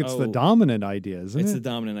thing. I think it's the dominant idea, isn't it? It's the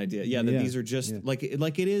dominant idea. Yeah, that these are just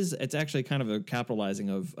it is. It's actually kind of a capitalizing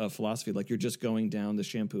of philosophy. Like, you're just going down the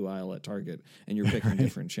shampoo aisle at Target and you're picking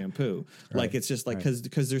different shampoo. Right. Like, it's just because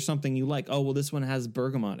there's something you like. Oh, well, this one has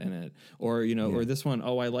bergamot in it, or or this one.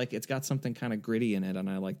 Oh, I like it's got something kind of gritty in it, and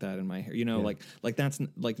I like that in my hair. Like that's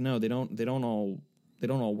no, they don't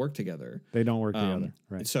all work together. They don't work together,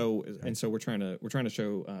 right? So we're trying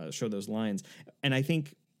to show those lines, and I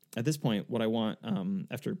think at this point, what I want,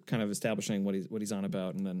 after kind of establishing what he's on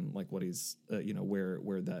about, and then what he's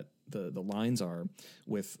where that the lines are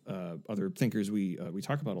with other thinkers we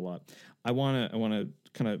talk about a lot, I want to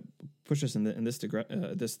kind of push us in this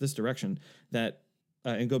direction, that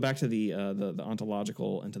and go back to the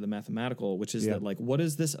ontological and to the mathematical, which is that what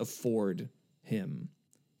does this afford him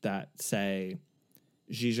that, say,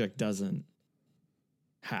 Zizek doesn't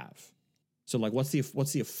have? So what's the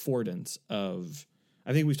affordance of?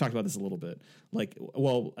 I think we've talked about this a little bit.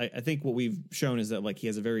 I think what we've shown is that he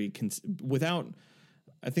has a very without.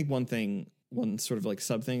 I think one sort of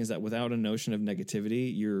sub thing is that without a notion of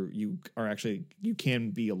negativity, you can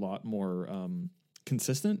be a lot more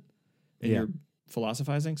consistent in your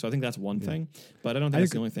philosophizing. So I think that's one thing, but I don't think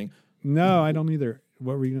that's the only thing. No, I don't either.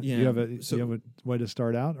 What were you? Do you have a way to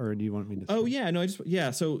start out, or do you want me to? Oh yeah, no,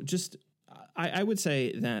 So I would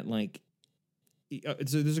say that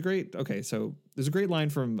so there's a great line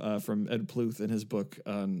from Ed Pluth in his book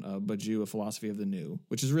on Badiou, A Philosophy of the New,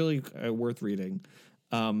 which is really worth reading.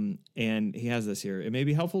 And he has this here. It may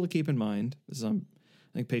be helpful to keep in mind, this is on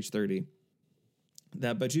I think page 30,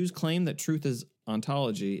 that Badiou's claim that truth is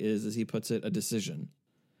ontology is, as he puts it, a decision.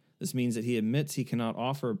 This means that he admits he cannot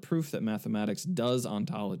offer proof that mathematics does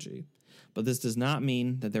ontology. But this does not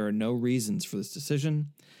mean that there are no reasons for this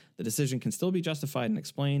decision. The decision can still be justified and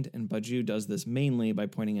explained, and Badiou does this mainly by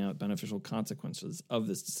pointing out beneficial consequences of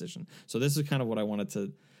this decision. So this is kind of what I wanted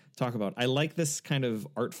to talk about. I like this kind of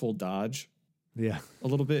artful dodge, a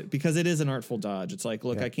little bit, because it is an artful dodge. It's like,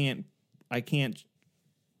 look, I can't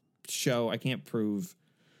prove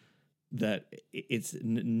that it's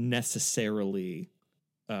necessarily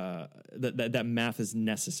that math is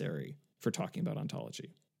necessary for talking about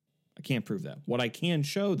ontology. I can't prove that. What I can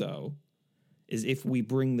show, though, is if we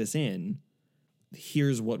bring this in,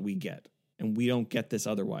 here's what we get, and we don't get this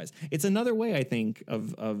otherwise. It's another way, I think, of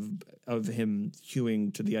him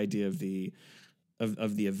hewing to the idea of the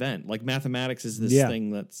event. Mathematics is this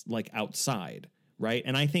thing that's outside, right?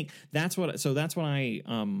 And I think that's what I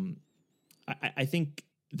think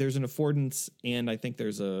there's an affordance, and I think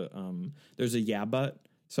there's a but.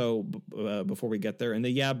 So before we get there, and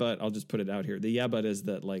the but, I'll just put it out here. The but is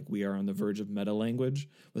that we are on the verge of meta language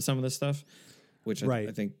with some of this stuff, which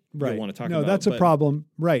I think you'll want to talk about. No, that's a problem.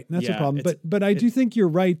 Right. That's a problem. But I do think you're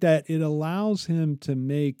right that it allows him to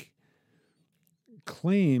make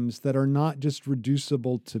claims that are not just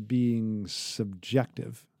reducible to being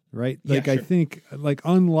subjective, right? Sure. I think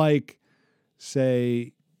unlike,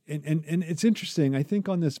 say, and it's interesting, I think,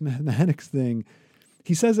 on this mathematics thing,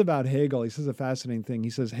 he says about Hegel, he says a fascinating thing. He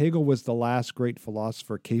says Hegel was the last great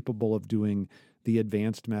philosopher capable of doing the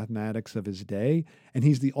advanced mathematics of his day, and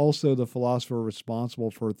he's also the philosopher responsible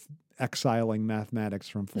for exiling mathematics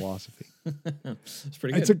from philosophy. It's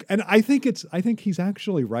pretty good. And I think he's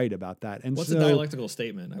actually right about that. And what's a dialectical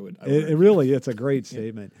statement? It's a great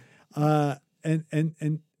statement.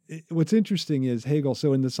 And what's interesting is Hegel.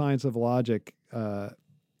 So in The Science of Logic,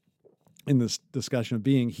 in this discussion of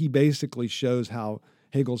being, he basically shows how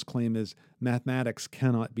Hegel's claim is mathematics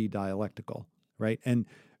cannot be dialectical, right? And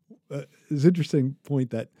it's an interesting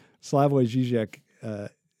point that Slavoj Žižek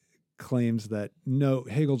claims that no,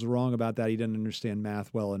 Hegel's wrong about that. He didn't understand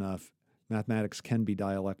math well enough. Mathematics can be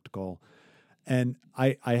dialectical. And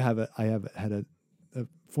I have had a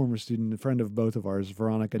former student, a friend of both of ours,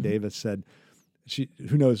 Veronica Davis, said,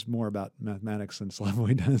 who knows more about mathematics than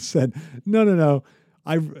Slavoj does, said, no.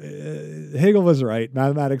 Hegel was right.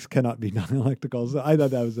 Mathematics cannot be dialectical. So I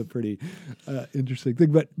thought that was a pretty interesting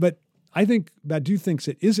thing. But I think Badiou thinks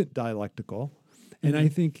it isn't dialectical, and I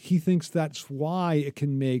think he thinks that's why it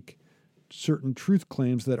can make certain truth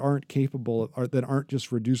claims that aren't capable of, or that aren't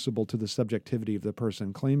just reducible to the subjectivity of the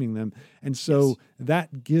person claiming them, and so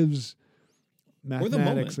that gives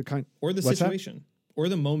mathematics a kind or the situation. Or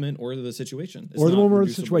the moment, or the situation. Or the moment, or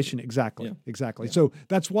the situation. Exactly. Yeah. So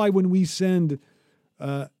that's why when we send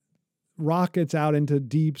rockets out into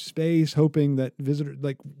deep space, hoping that visitors,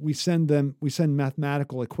 like we send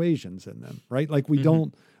mathematical equations in them, right? Like we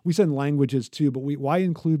send languages too, but why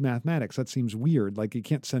include mathematics? That seems weird. Like you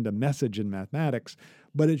can't send a message in mathematics,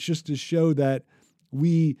 but it's just to show that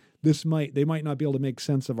they might not be able to make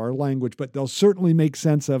sense of our language, but they'll certainly make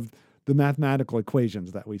sense of the mathematical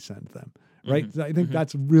equations that we send them. Right. I think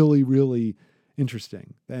that's really, really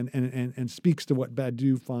interesting and speaks to what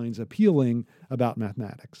Badiou finds appealing about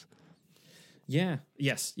mathematics. Yeah.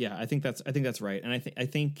 Yes. Yeah. I think that's right. And I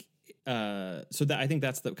think I think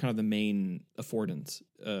that's the kind of the main affordance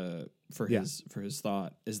for his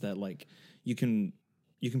thought is that like you can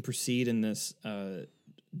proceed in this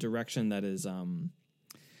direction that is kind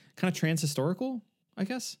of transhistorical, I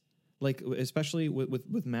guess. Like especially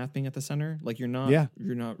with math being at the center, like you're not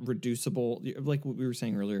reducible. Like what we were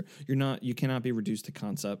saying earlier, you cannot be reduced to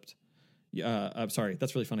concept. I'm sorry,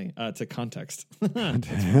 that's really funny. To context.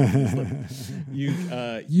 You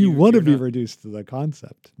want to be reduced to the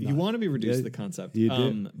concept. You want to be reduced to the concept. You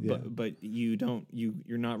do. But you don't.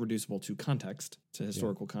 You're not reducible to context, to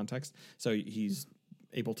historical context. So he's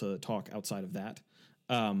able to talk outside of that,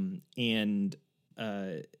 and.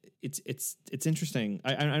 It's interesting.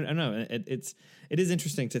 I don't know. It is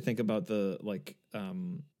interesting to think about the like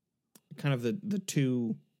kind of the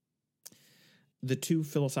two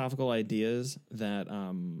philosophical ideas that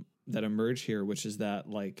emerge here, which is that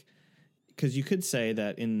like because you could say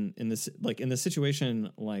that in the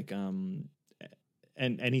situation like and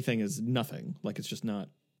anything is nothing, like it's just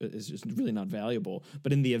really not valuable,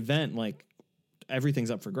 but in the event like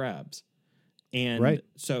everything's up for grabs. And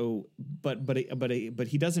so, but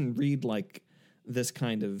he doesn't read like this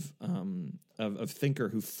kind of thinker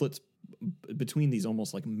who flits between these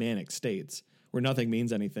almost like manic states where nothing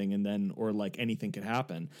means anything and then or like anything could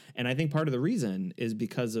happen. And I think part of the reason is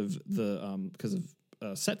because of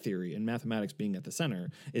set theory and mathematics being at the center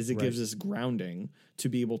is it gives us grounding to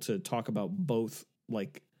be able to talk about both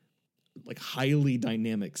like highly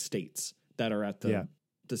dynamic states that are at the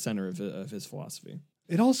center of his philosophy.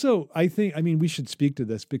 It also, we should speak to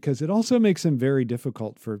this because it also makes him very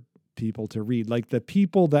difficult for people to read. Like the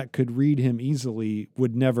people that could read him easily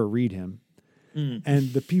would never read him.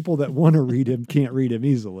 And the people that want to read him can't read him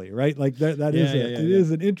easily, right? Like that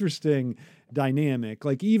is an interesting dynamic.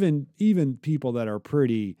 Like even people that are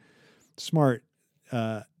pretty smart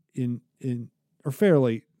or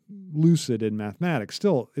fairly lucid in mathematics,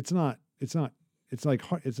 still it's not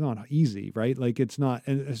easy, right? Like it's not,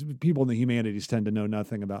 and people in the humanities tend to know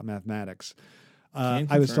nothing about mathematics.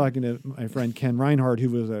 I was talking to my friend Ken Reinhardt,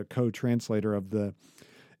 who was a co-translator of the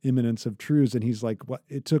Immanence of Truths, and he's like, "What?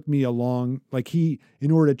 It took me in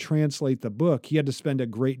order to translate the book, he had to spend a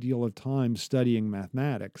great deal of time studying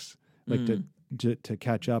mathematics, like to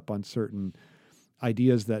catch up on certain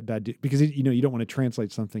ideas because you don't want to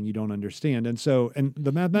translate something you don't understand, and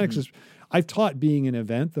the mathematics is. I've taught Being an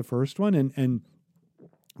Event, the first one, and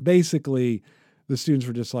basically the students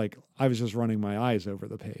were just like, I was just running my eyes over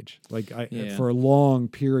the page, for long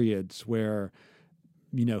periods where,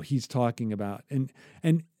 he's talking about, and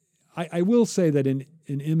I will say that in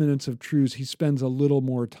Immanence of Truths, he spends a little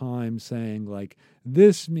more time saying like,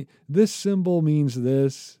 this symbol means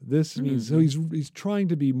this means, so he's trying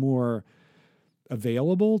to be more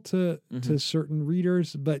available to certain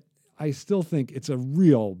readers, but I still think it's a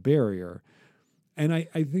real barrier. And I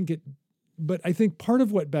think part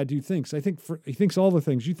of what Badiou thinks, he thinks all the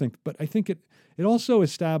things you think, but I think it also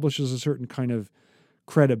establishes a certain kind of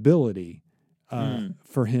credibility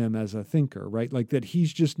for him as a thinker, right? Like that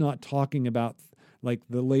he's just not talking about like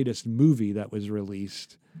the latest movie that was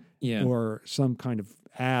released or some kind of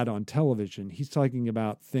ad on television. He's talking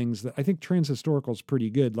about things that I think transhistorical is pretty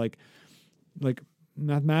good. Like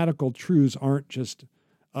mathematical truths aren't just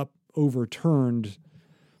overturned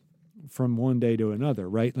from one day to another,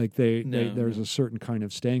 right? Like there's a certain kind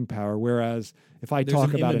of staying power. Whereas if I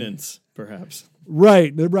talk about imminence, perhaps.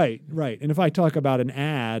 Right. And if I talk about an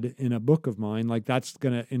ad in a book of mine, like that's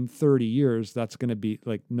gonna in 30 years, that's gonna be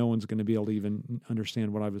like no one's gonna be able to even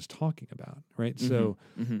understand what I was talking about, right? So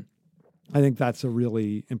I think that's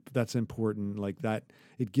important. Like that,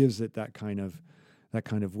 it gives it that kind of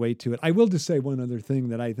kind of weight to it. I will just say one other thing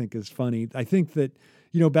that I think is funny. I think that,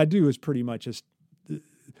 Badu is pretty much just,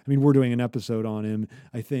 we're doing an episode on him.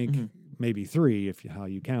 I think maybe 3, how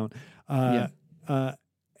you count.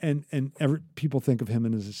 People think of him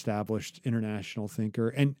as an established international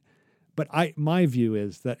thinker. But my view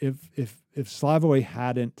is that if Slavoj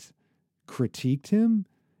hadn't critiqued him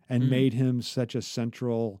and made him such a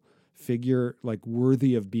central figure, like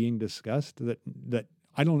worthy of being discussed, that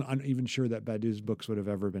I'm not even sure that Badu's books would have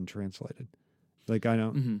ever been translated. Like, I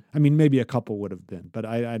don't, maybe a couple would have been, but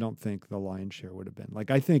I don't think the lion's share would have been.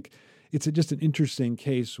 Like, I think it's just an interesting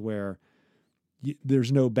case where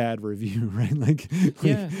there's no bad review, right? Like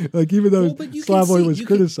even though Slavoj was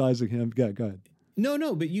criticizing him, go ahead.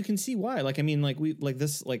 No, but you can see why. Like,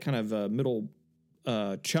 this kind of middle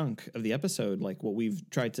chunk of the episode, like what we've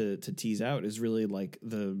tried to tease out is really like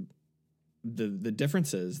the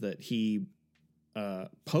differences that he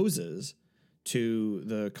poses to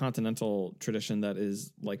the continental tradition that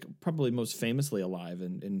is like probably most famously alive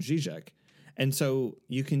in Zizek. And so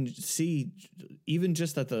you can see even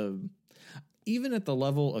at the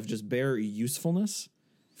level of just bare usefulness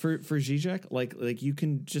for Zizek, like you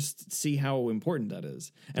can just see how important that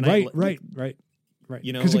is. And right.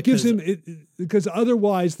 Because it gives him because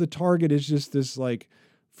otherwise the target is just this like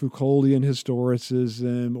Foucauldian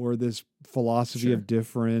historicism or this philosophy of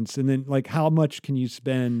difference, and then like how much can you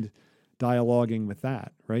spend dialoguing with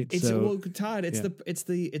that, right? Todd, it's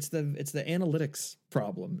the analytics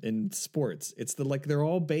problem in sports. It's they're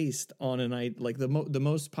all based on the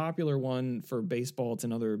most popular one for baseball. It's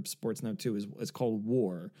in other sports now too. Is called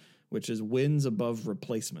WAR, which is wins above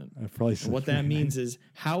replacement. And what that means is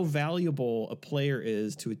how valuable a player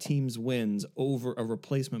is to a team's wins over a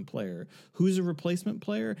replacement player. Who's a replacement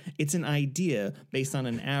player? It's an idea based on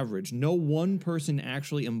an average. No one person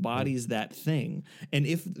actually embodies that thing. And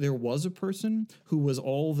if there was a person who was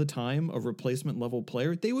all the time a replacement level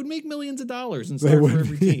player, they would make millions of dollars and start for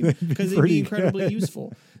every team because they'd be incredibly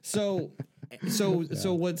useful. So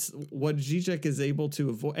what Zizek is able to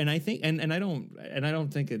avoid, and I think, and I don't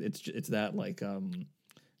think it's that like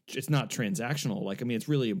it's not transactional. Like, it's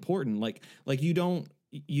really important.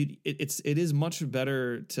 It is much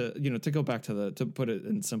better to go back to put it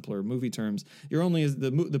in simpler movie terms. You're only as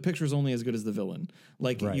the picture's only as good as the villain.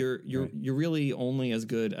 Like you're really only as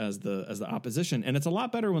good as the opposition, and it's a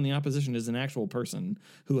lot better when the opposition is an actual person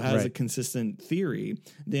who has a consistent theory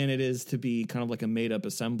than it is to be kind of like a made up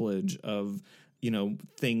assemblage of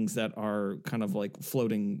things that are kind of like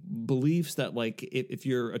floating beliefs that like if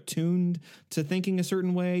you're attuned to thinking a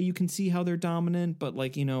certain way, you can see how they're dominant. But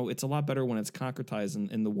like, it's a lot better when it's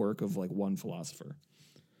concretized in the work of like one philosopher.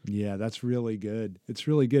 Yeah, that's really good. It's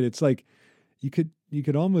really good. It's like you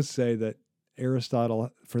could almost say that Aristotle,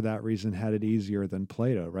 for that reason, had it easier than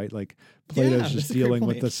Plato, right? Like Plato's just dealing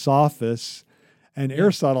with the sophists, and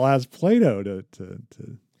Aristotle has Plato to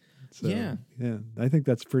So, I think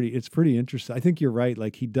it's pretty interesting. I think you're right.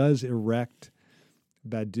 Like he does erect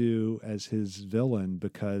Badu as his villain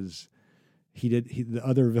because the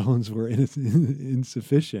other villains were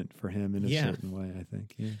insufficient for him in a certain way. I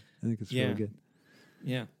think. Yeah, I think it's really good.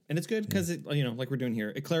 Yeah, and it's good because it, like we're doing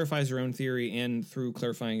here, it clarifies your own theory, and through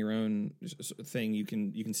clarifying your own thing, you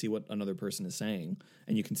can see what another person is saying,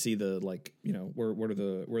 and you can see the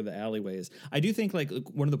where the alleyways. I do think like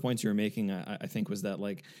one of the points you were making, I think, was that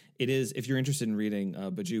like it is, if you're interested in reading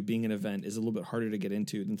Badu, being an event is a little bit harder to get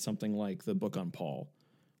into than something like the book on Paul.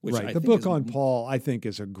 Which the book on Paul, I think,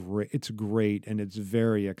 is great, and it's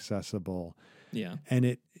very accessible. Yeah, and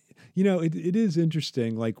it is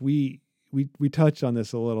interesting. Like we touched on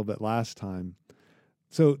this a little bit last time.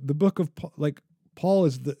 So the book of Paul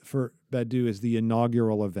is for Badu is the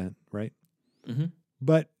inaugural event, right? Mm-hmm.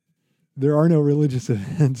 But there are no religious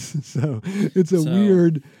events, so it's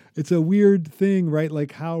a weird thing, right?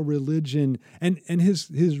 Like how religion and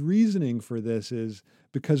his reasoning for this is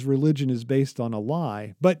because religion is based on a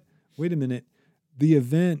lie. But wait a minute, the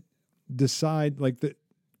event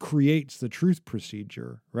creates the truth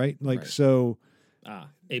procedure, right? So.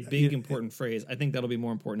 A big important phrase. I think that'll be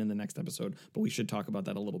more important in the next episode, but we should talk about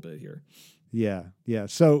that a little bit here. Yeah.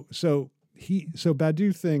 So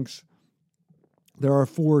Badu thinks there are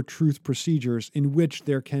 4 truth procedures in which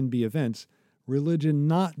there can be events, religion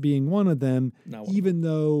not being one of them, even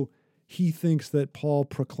though he thinks that Paul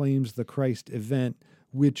proclaims the Christ event,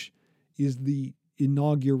 which is the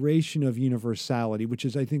inauguration of universality, which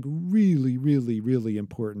is, I think, really, really, really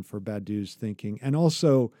important for Badu's thinking. And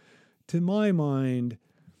also, to my mind,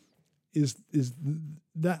 is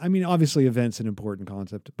that, obviously event's an important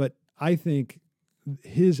concept, but I think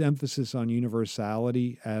his emphasis on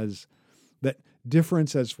universality as that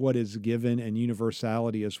difference as what is given and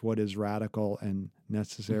universality as what is radical and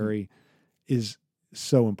necessary is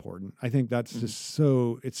so important. I think that's just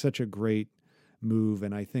it's such a great move.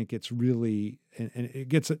 And I think it's really, and it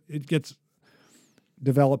gets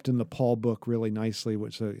developed in the Paul book really nicely,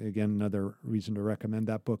 which again, another reason to recommend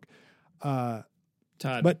that book. Todd,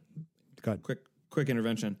 but go ahead. Quick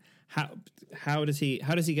intervention. How does he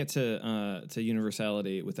get to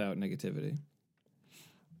universality without negativity?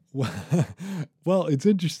 Well, it's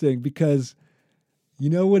interesting because you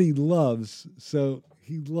know what he loves. So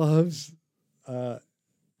he loves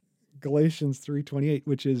Galatians 3:28,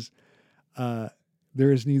 which is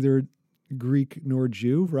there is neither Greek nor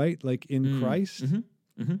Jew, right? Like in Christ.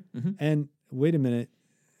 And wait a minute,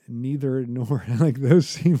 neither nor, like those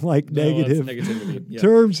seem like negative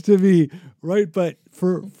terms to me, right? But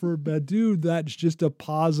for Badiou, that's just a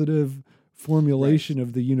positive formulation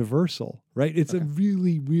of the universal, right? It's a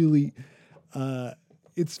really, really,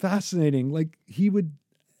 it's fascinating. Like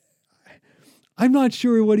I'm not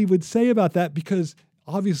sure what he would say about that, because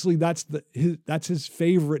obviously that's his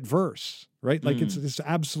favorite verse, right? Like it's his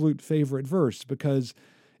absolute favorite verse, because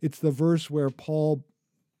it's the verse where Paul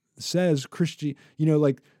says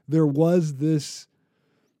like there was this,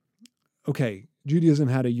 Judaism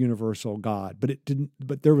had a universal God,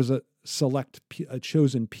 but there was a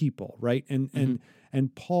chosen people, right? And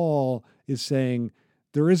Paul is saying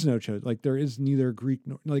there is no chosen, like there is neither Greek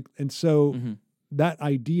nor, like, and so that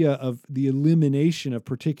idea of the elimination of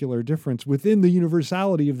particular difference within the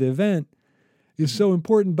universality of the event is so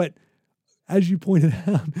important. But as you pointed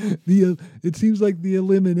out, it seems like the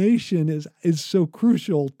elimination is so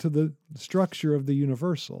crucial to the structure of the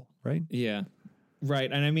universal, right? Yeah.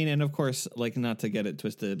 Right. And I mean, and of course, like, not to get it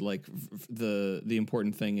twisted, like the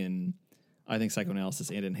important thing in, I think, psychoanalysis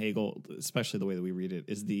and in Hegel, especially the way that we read it,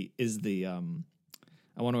 is the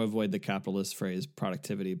I want to avoid the capitalist phrase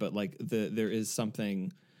productivity, but like there is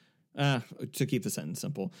something, to keep the sentence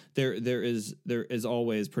simple, there is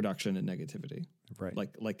always production and negativity. Right.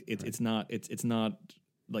 Like it's not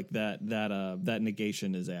like that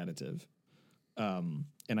negation is additive. And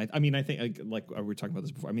I think like we were talking about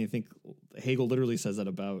this before. I mean, I think Hegel literally says that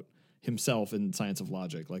about himself in Science of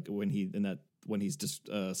Logic, like when he's just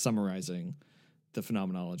summarizing the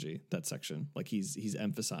phenomenology, that section, like he's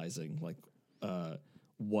emphasizing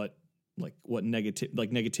what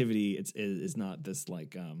negativity is not this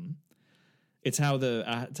like it's how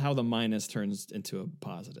the minus turns into a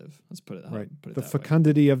positive. Let's put it right. Put it the that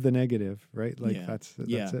fecundity way. of the negative, right? Like that's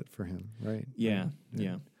it for him, right? Yeah.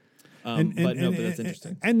 But that's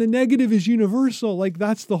interesting. And the negative is universal. Like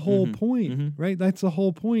that's the whole point, right? That's the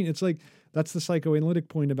whole point. It's like that's the psychoanalytic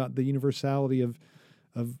point about the universality of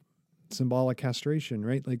symbolic castration,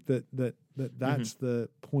 right? Like that's the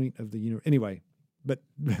point of the universe. Anyway, but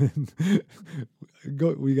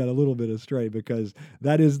we got a little bit astray, because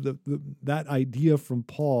that is that idea from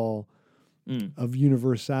Paul of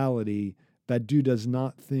universality. Badiou does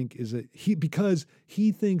not think because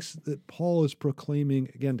he thinks that Paul is proclaiming,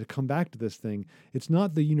 again, to come back to this thing, it's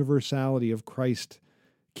not the universality of Christ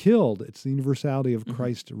killed, it's the universality of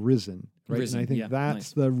Christ risen, right? And I think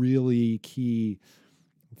that's the really key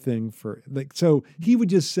thing for, like, so he would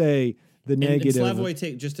just say the negative. And Slavoj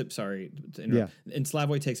and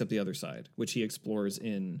Slavoj takes up the other side, which he explores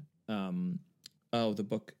in the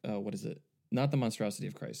book, what is it? Not The Monstrosity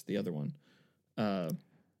of Christ, the other one.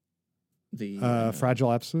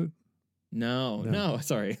 Fragile Absolute? No,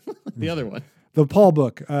 sorry. The other one. The Paul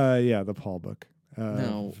book. The Paul book.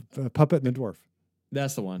 Puppet and the Dwarf.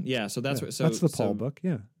 That's the one. Yeah, so that's that's the Paul book.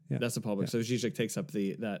 Yeah. That's the Paul book. So Zizek takes up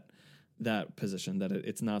that position, that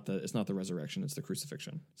it's not the resurrection, it's the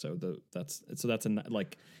crucifixion. So that's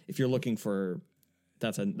if you're looking for,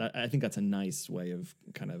 I think that's a nice way of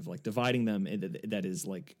kind of like dividing them. That is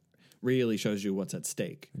like really shows you what's at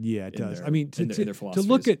stake. Yeah, it does. I mean, to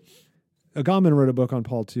look at, Agamben wrote a book on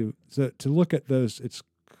Paul too. So to look at those,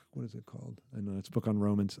 what is it called? I know it's a book on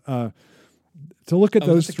Romans. To look at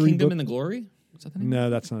those three Kingdom and the Glory? Is that the name? No,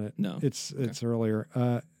 that's not it. No, it's earlier.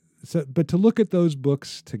 But to look at those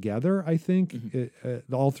books together, I think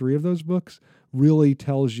all three of those books really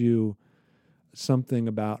tells you something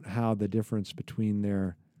about how the difference between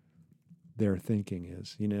their thinking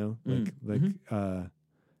is.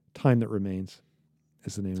 Time That Remains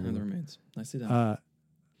is the name of it. Time That Remains. Nicely done.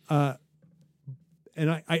 And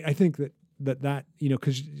I think that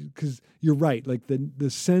because you're right, like the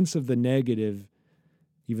sense of the negative,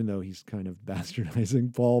 even though he's kind of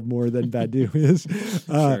bastardizing Paul more than Badiou is,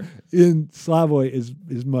 in Slavoj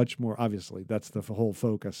is much more, obviously that's the whole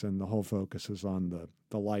focus, and the whole focus is on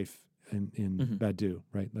the life in Badiou,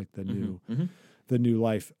 right? Like the new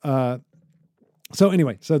life. So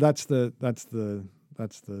anyway, so that's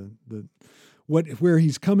where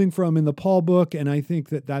he's coming from in the Paul book, and I think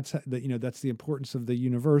that's the importance of the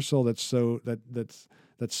universal. That's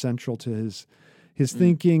central to his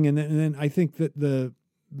thinking, and then I think that the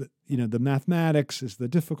mathematics is the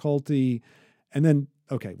difficulty, and then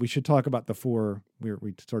we should talk about the four.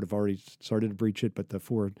 We sort of already started to breach it, but the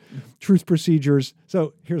four truth procedures.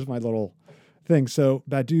 So here's my little thing. So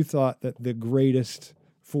Badiou thought that the greatest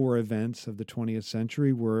four events of the 20th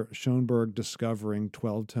century were Schoenberg discovering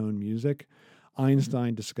 12-tone music,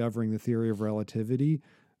 Einstein discovering the theory of relativity,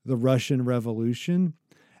 the Russian Revolution,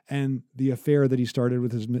 and the affair that he started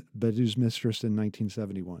with Badiou's mistress in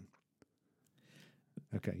 1971.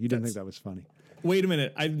 Okay, you didn't think that was funny. Wait a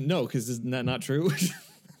minute. No, because isn't that not true?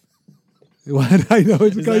 What? I know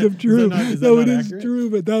it's kind of true. No, it is accurate? true,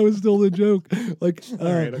 but that was still the joke. Like,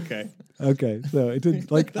 all right, okay. Okay, so it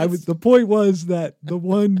didn't like the point was that the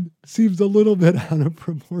one seems a little bit out of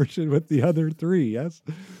proportion with the other three. Yes,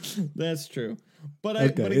 that's true. But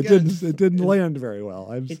it didn't land very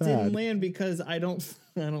well. I'm sad. It didn't land because I don't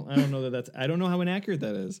know I don't know how inaccurate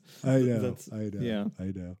that is. I know.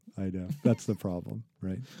 That's the problem,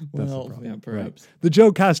 right? That's the problem. Yeah, perhaps. Right. The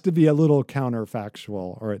joke has to be a little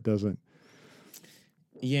counterfactual, or it doesn't.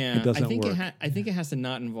 Yeah, it doesn't work. I think it has to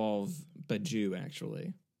not involve Badiou,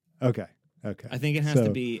 actually. Okay. I think it has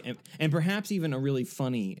to be, and perhaps even a really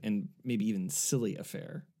funny and maybe even silly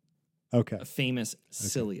affair. Okay. A famous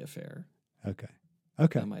silly affair. Okay.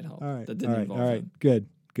 That might help. All right. That didn't involve. All right. Him.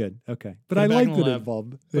 Good. Okay. But I like that it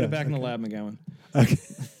involved. Put it back in the lab, McGowan. Okay.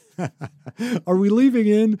 Are we leaving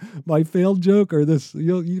in my failed joke, or this?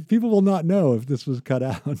 People will not know if this was cut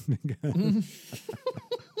out.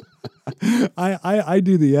 I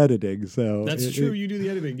do the editing, so that's true. You do the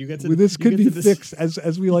editing. You get to. This could be fixed,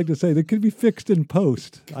 as we like to say. That could be fixed in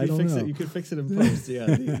post. I don't know. You could fix it in post. Yeah,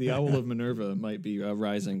 the Owl of Minerva might be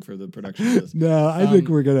rising for the production of this. No, I think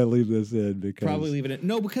we're gonna leave this in because probably leave it in.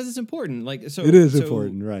 No, because it's important. It is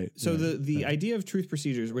important, right? So the idea of truth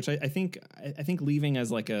procedures, which I think leaving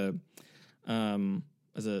as like a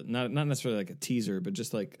as a not necessarily like a teaser, but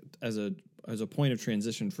just like as a point of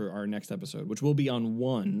transition for our next episode, which will be on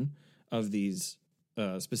one of these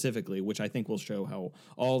specifically, which I think will show how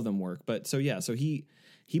all of them work. But so he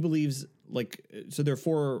believes so there are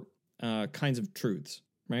four kinds of truths,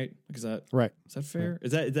 right? Is that right? Is that fair? Right.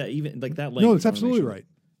 Is that even like that? No, it's absolutely right.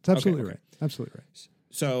 It's absolutely right. Absolutely right.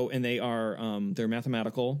 So, and they are they're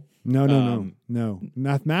mathematical. No.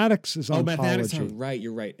 Mathematics is ontology. Mathematics are right.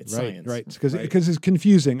 You're right. It's science. Right. Because it's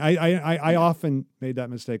confusing. I often made that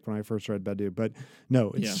mistake when I first read Badiou, but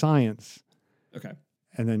no, it's science. Okay.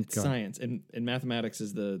 And then it's science and mathematics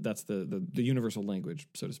is the universal language,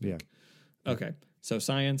 so to speak. Yeah. Okay. So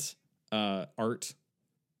science, art,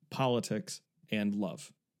 politics, and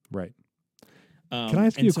love. Right. Can I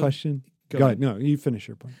ask you a question? Go ahead. No, you finish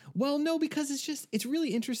your point. Well, no, because it's really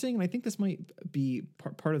interesting, and I think this might be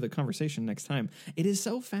part of the conversation next time. It is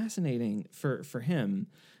so fascinating for him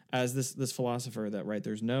as this philosopher that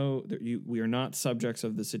we are not subjects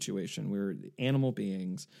of the situation. We're animal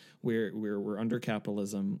beings. We're under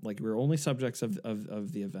capitalism. Like we're only subjects of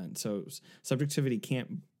the event. So subjectivity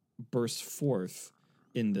can't burst forth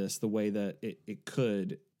in this the way that it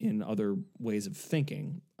could in other ways of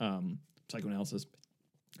thinking. Psychoanalysis,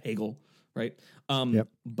 Hegel. Right. Yep.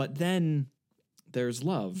 But then there's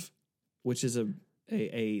love, which is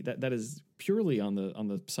that is purely on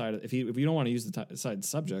the side of, if you don't want to use the side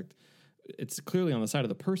subject, it's clearly on the side of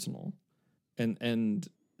the personal, and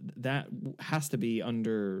that has to be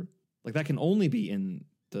under, like, that can only be in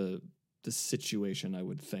the situation, I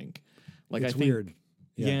would think. Like, it's I think weird.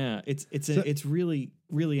 Yeah, it's really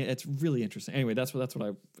interesting. Anyway, that's what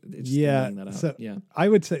I that out. So yeah, I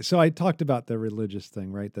would say so. I talked about the religious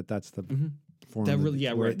thing, right? That's the form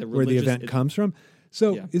where the event comes from.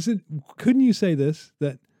 So couldn't you say this,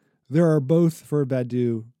 that there are both for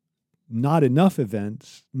Badiou not enough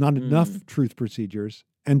events, not enough truth procedures,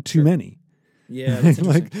 and too many? Yeah,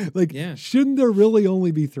 that's shouldn't there really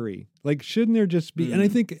only be three? Like, shouldn't there just be? And I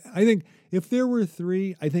think if there were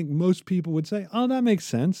three, I think most people would say, "Oh, that makes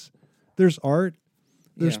sense." There's art,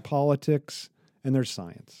 there's politics, and there's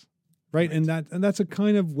science, right? And that's a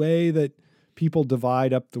kind of way that people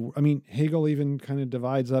divide up the. I mean, Hegel even kind of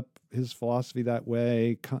divides up his philosophy that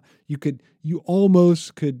way. You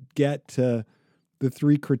almost could get to the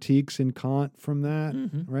three critiques in Kant from that,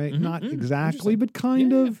 right? Not exactly, but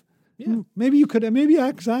kind of. Yeah. Maybe you could. Maybe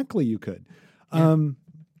exactly you could. Yeah.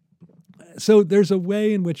 So there's a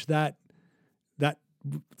way in which that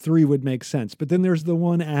three would make sense, but then there's the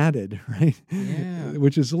one added, right? Yeah.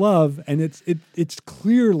 Which is love, and it's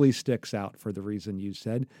clearly sticks out for the reason you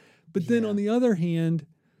said. But then on the other hand,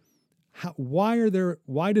 why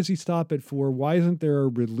does he stop at 4? Why isn't there a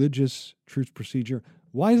religious truth procedure?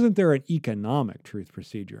 Why isn't there an economic truth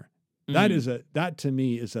procedure? That to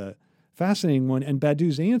me is a fascinating one. And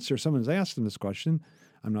Badiou's answer, someone's asked him this question.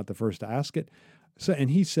 I'm not the first to ask it.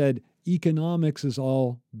 And he said, economics is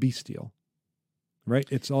all bestial, right?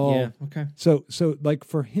 It's all, okay. So like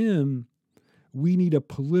for him, we need a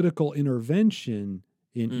political intervention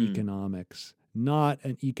in economics, not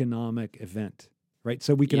an economic event, right?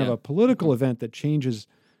 So we can have a political event that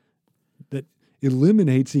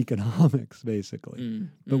eliminates economics, basically.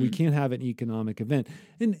 But we can't have an economic event.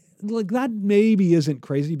 And like that maybe isn't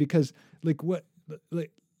crazy because it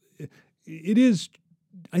is,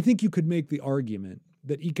 I think you could make the argument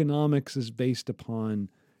that economics is based upon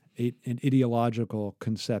an ideological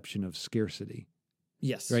conception of scarcity.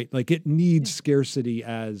 Yes. Right? Like it needs scarcity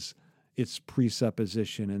as its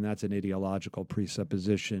presupposition, and that's an ideological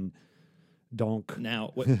presupposition. Donc.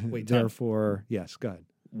 Now, wait. Therefore, yes, go ahead.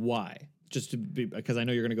 Why? Just to be, because I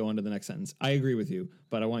know you're going to go on to the next sentence. I agree with you,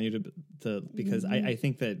 but I want you to because I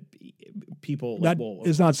think that people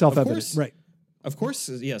is not self-evident, right? Of course,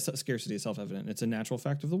 yes, scarcity is self-evident. It's a natural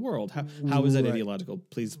fact of the world. How is that ideological?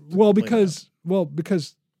 Please. Because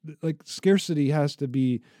like scarcity has to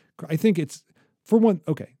be. I think it's for one.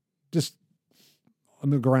 Okay, just on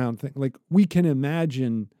the ground thing. Like we can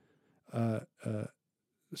imagine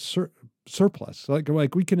surplus.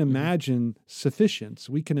 Like we can imagine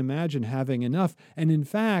sufficiency. We can imagine having enough. And in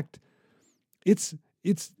fact, I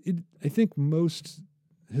think most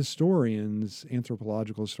historians,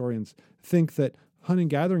 anthropological historians, think that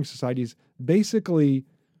hunting-gathering societies basically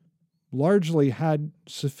largely had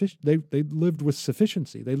sufficient. They lived with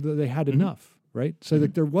sufficiency. They had enough, right? So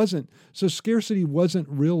that there wasn't. So scarcity wasn't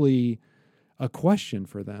really a question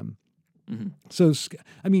for them. So,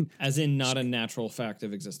 I mean, as in not a natural fact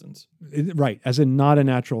of existence, right? As in not a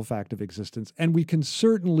natural fact of existence, and we can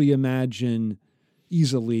certainly imagine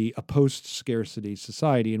easily a post-scarcity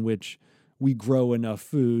society in which we grow enough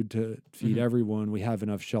food to feed everyone, we have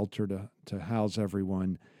enough shelter to house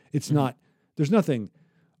everyone. It's not. There's nothing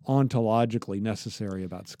ontologically necessary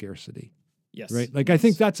about scarcity. Yes, right. Like I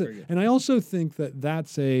think that's and I also think that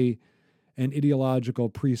that's an ideological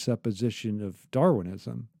presupposition of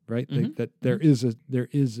Darwinism. Right, that there is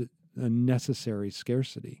a necessary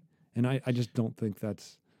scarcity, and I just don't think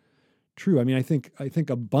that's true. I mean, I think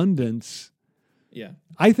abundance. Yeah.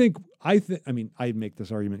 I mean, I make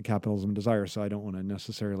this argument, capitalism and desire, so I don't want to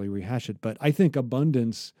necessarily rehash it. But I think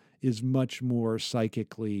abundance is much more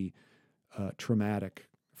psychically traumatic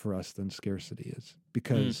for us than scarcity is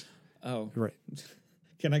because. Right.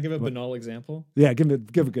 Can I give a banal example? Yeah, give a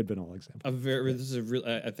good banal example. This is a real.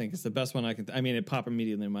 I think it's the best one I can. I mean, it popped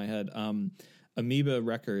immediately in my head. Amoeba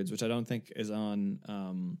Records, which I don't think is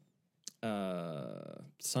on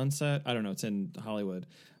Sunset. I don't know. It's in Hollywood.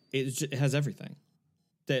 It has everything.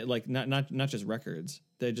 They like not just records.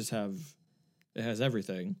 They just have. It has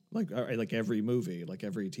everything. Like every movie, like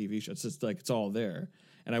every TV show. It's just like it's all there.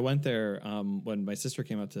 And I went there when my sister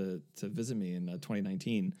came out to visit me in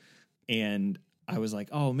 2019, and I was like,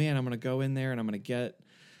 oh man, I'm going to go in there and I'm going to get,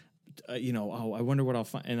 I wonder what I'll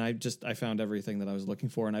find. And I found everything that I was looking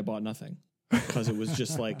for and I bought nothing because it was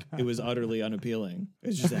just like, it was utterly unappealing.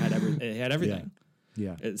 It had everything.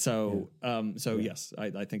 Yeah. Yes,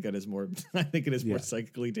 I think that is more, I think it is more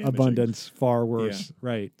psychically damaging. Abundance, far worse. Yeah.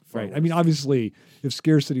 Right. Worse. I mean, obviously if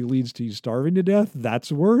scarcity leads to you starving to death, that's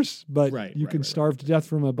worse, but you can starve to death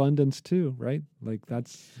from abundance too. Right. Like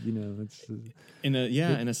that's, it's in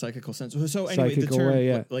a psychical sense. So anyway, the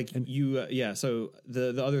term, so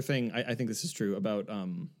the other thing I think this is true about,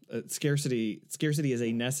 scarcity is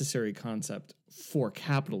a necessary concept for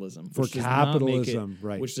capitalism,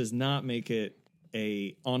 right. Which does not make it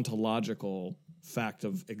a ontological fact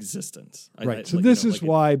of existence. Right. So this is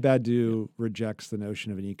why Badiou rejects the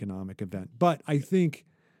notion of an economic event. But I think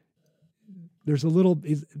there's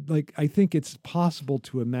I think it's possible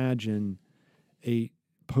to imagine a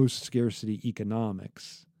post-scarcity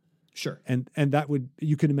economics. Sure. And that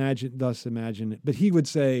you can imagine it. But he would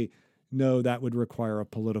say, no, that would require a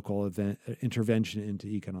political intervention into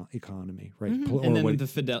economy, right? And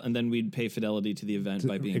then we'd pay fidelity to the event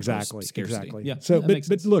by being scarcity. Exactly. Yeah. So,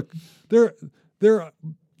 but look,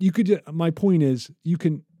 you could. My point is, you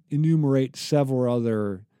can enumerate several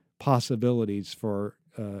other possibilities for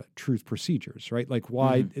truth procedures, right? Like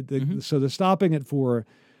why? So the stopping at 4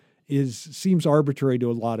 seems arbitrary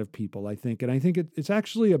to a lot of people, I think, and I think it's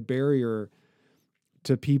actually a barrier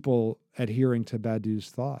to people adhering to Badiou's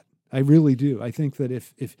thought. I really do. I think that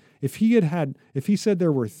if he said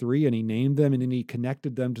there were 3 and he named them and then he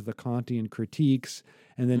connected them to the Kantian critiques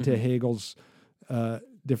and then to Hegel's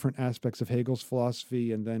different aspects of Hegel's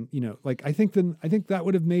philosophy, and then like I think that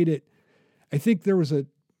would have made it. I think there was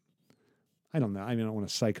I don't know. I mean, I don't want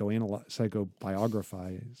to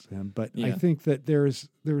psychobiographize him, but I think that there's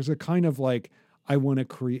a kind of like I want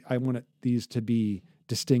these to be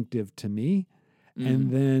distinctive to me,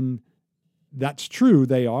 and then that's true,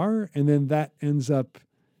 they are, and then that ends up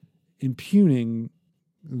impugning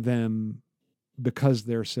them because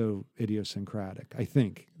they're so idiosyncratic, I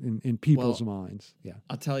think, in people's minds. Yeah,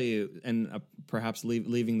 I'll tell you, and perhaps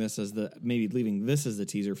leaving this as the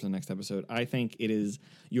teaser for the next episode. I think it is.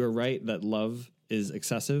 You're right that love is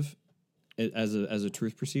excessive as a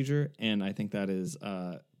truth procedure, and I think that is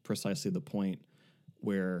precisely the point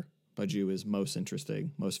where Badiou is most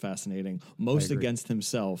interesting, most fascinating, most against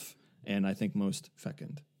himself, and I think most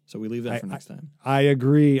fecund. So we leave that for next time. I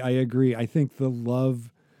agree. I think the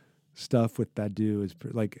love stuff with Badiou is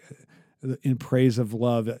like In Praise of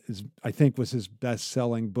Love I think was his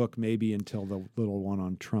best-selling book, maybe until the little one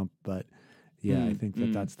on Trump. But yeah, I think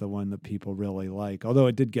that's the one that people really like. Although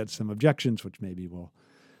it did get some objections, which maybe we'll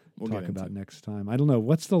talk about next time. I don't know.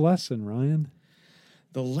 What's the lesson, Ryan?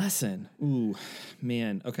 The lesson. Ooh,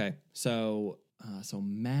 man. Okay. So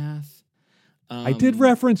math. I did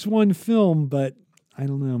reference one film, but I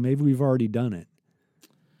don't know. Maybe we've already done it.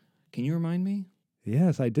 Can you remind me?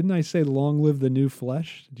 Yes, didn't I say "Long Live the New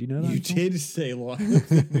Flesh"? Did you know that? You did say "Long Live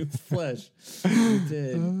the New Flesh." You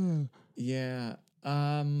did. Yeah.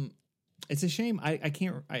 It's a shame. I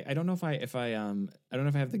can't. I don't know if I don't know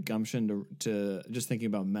if I have the gumption to just thinking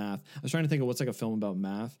about math. I was trying to think of what's like a film about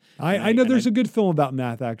math. I know there's a good film about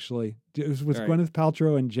math actually. It was with Gwyneth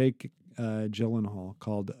Paltrow and Jake Gyllenhaal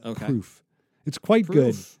called Proof. It's quite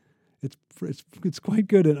good. It's quite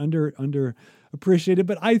good and under appreciated.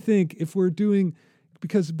 But I think if we're doing,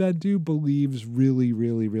 because Badiou believes really,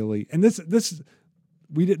 really, really, and this is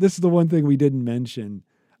the one thing we didn't mention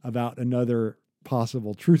about another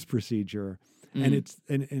possible truth procedure, and it's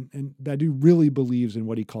and Badiou really believes in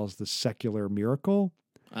what he calls the secular miracle.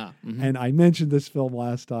 And I mentioned this film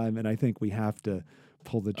last time, and I think we have to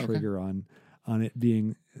pull the trigger on it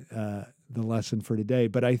being the lesson for today.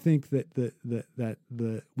 But I think that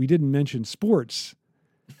we didn't mention sports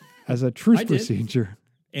as a truth procedure.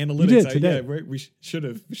 Analytics. You did today. We should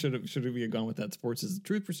have gone with that. Sports is a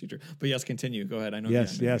truth procedure. But yes, continue. Go ahead. I know.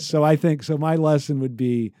 Yes. So I think my lesson would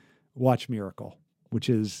be watch Miracle, which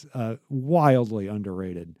is a wildly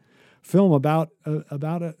underrated film about an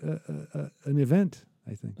event.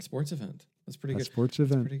 I think a sports event. That's pretty good. A sports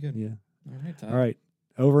event. That's pretty good. Yeah. All right. Todd. All right.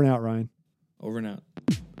 Over and out, Ryan. Over and out.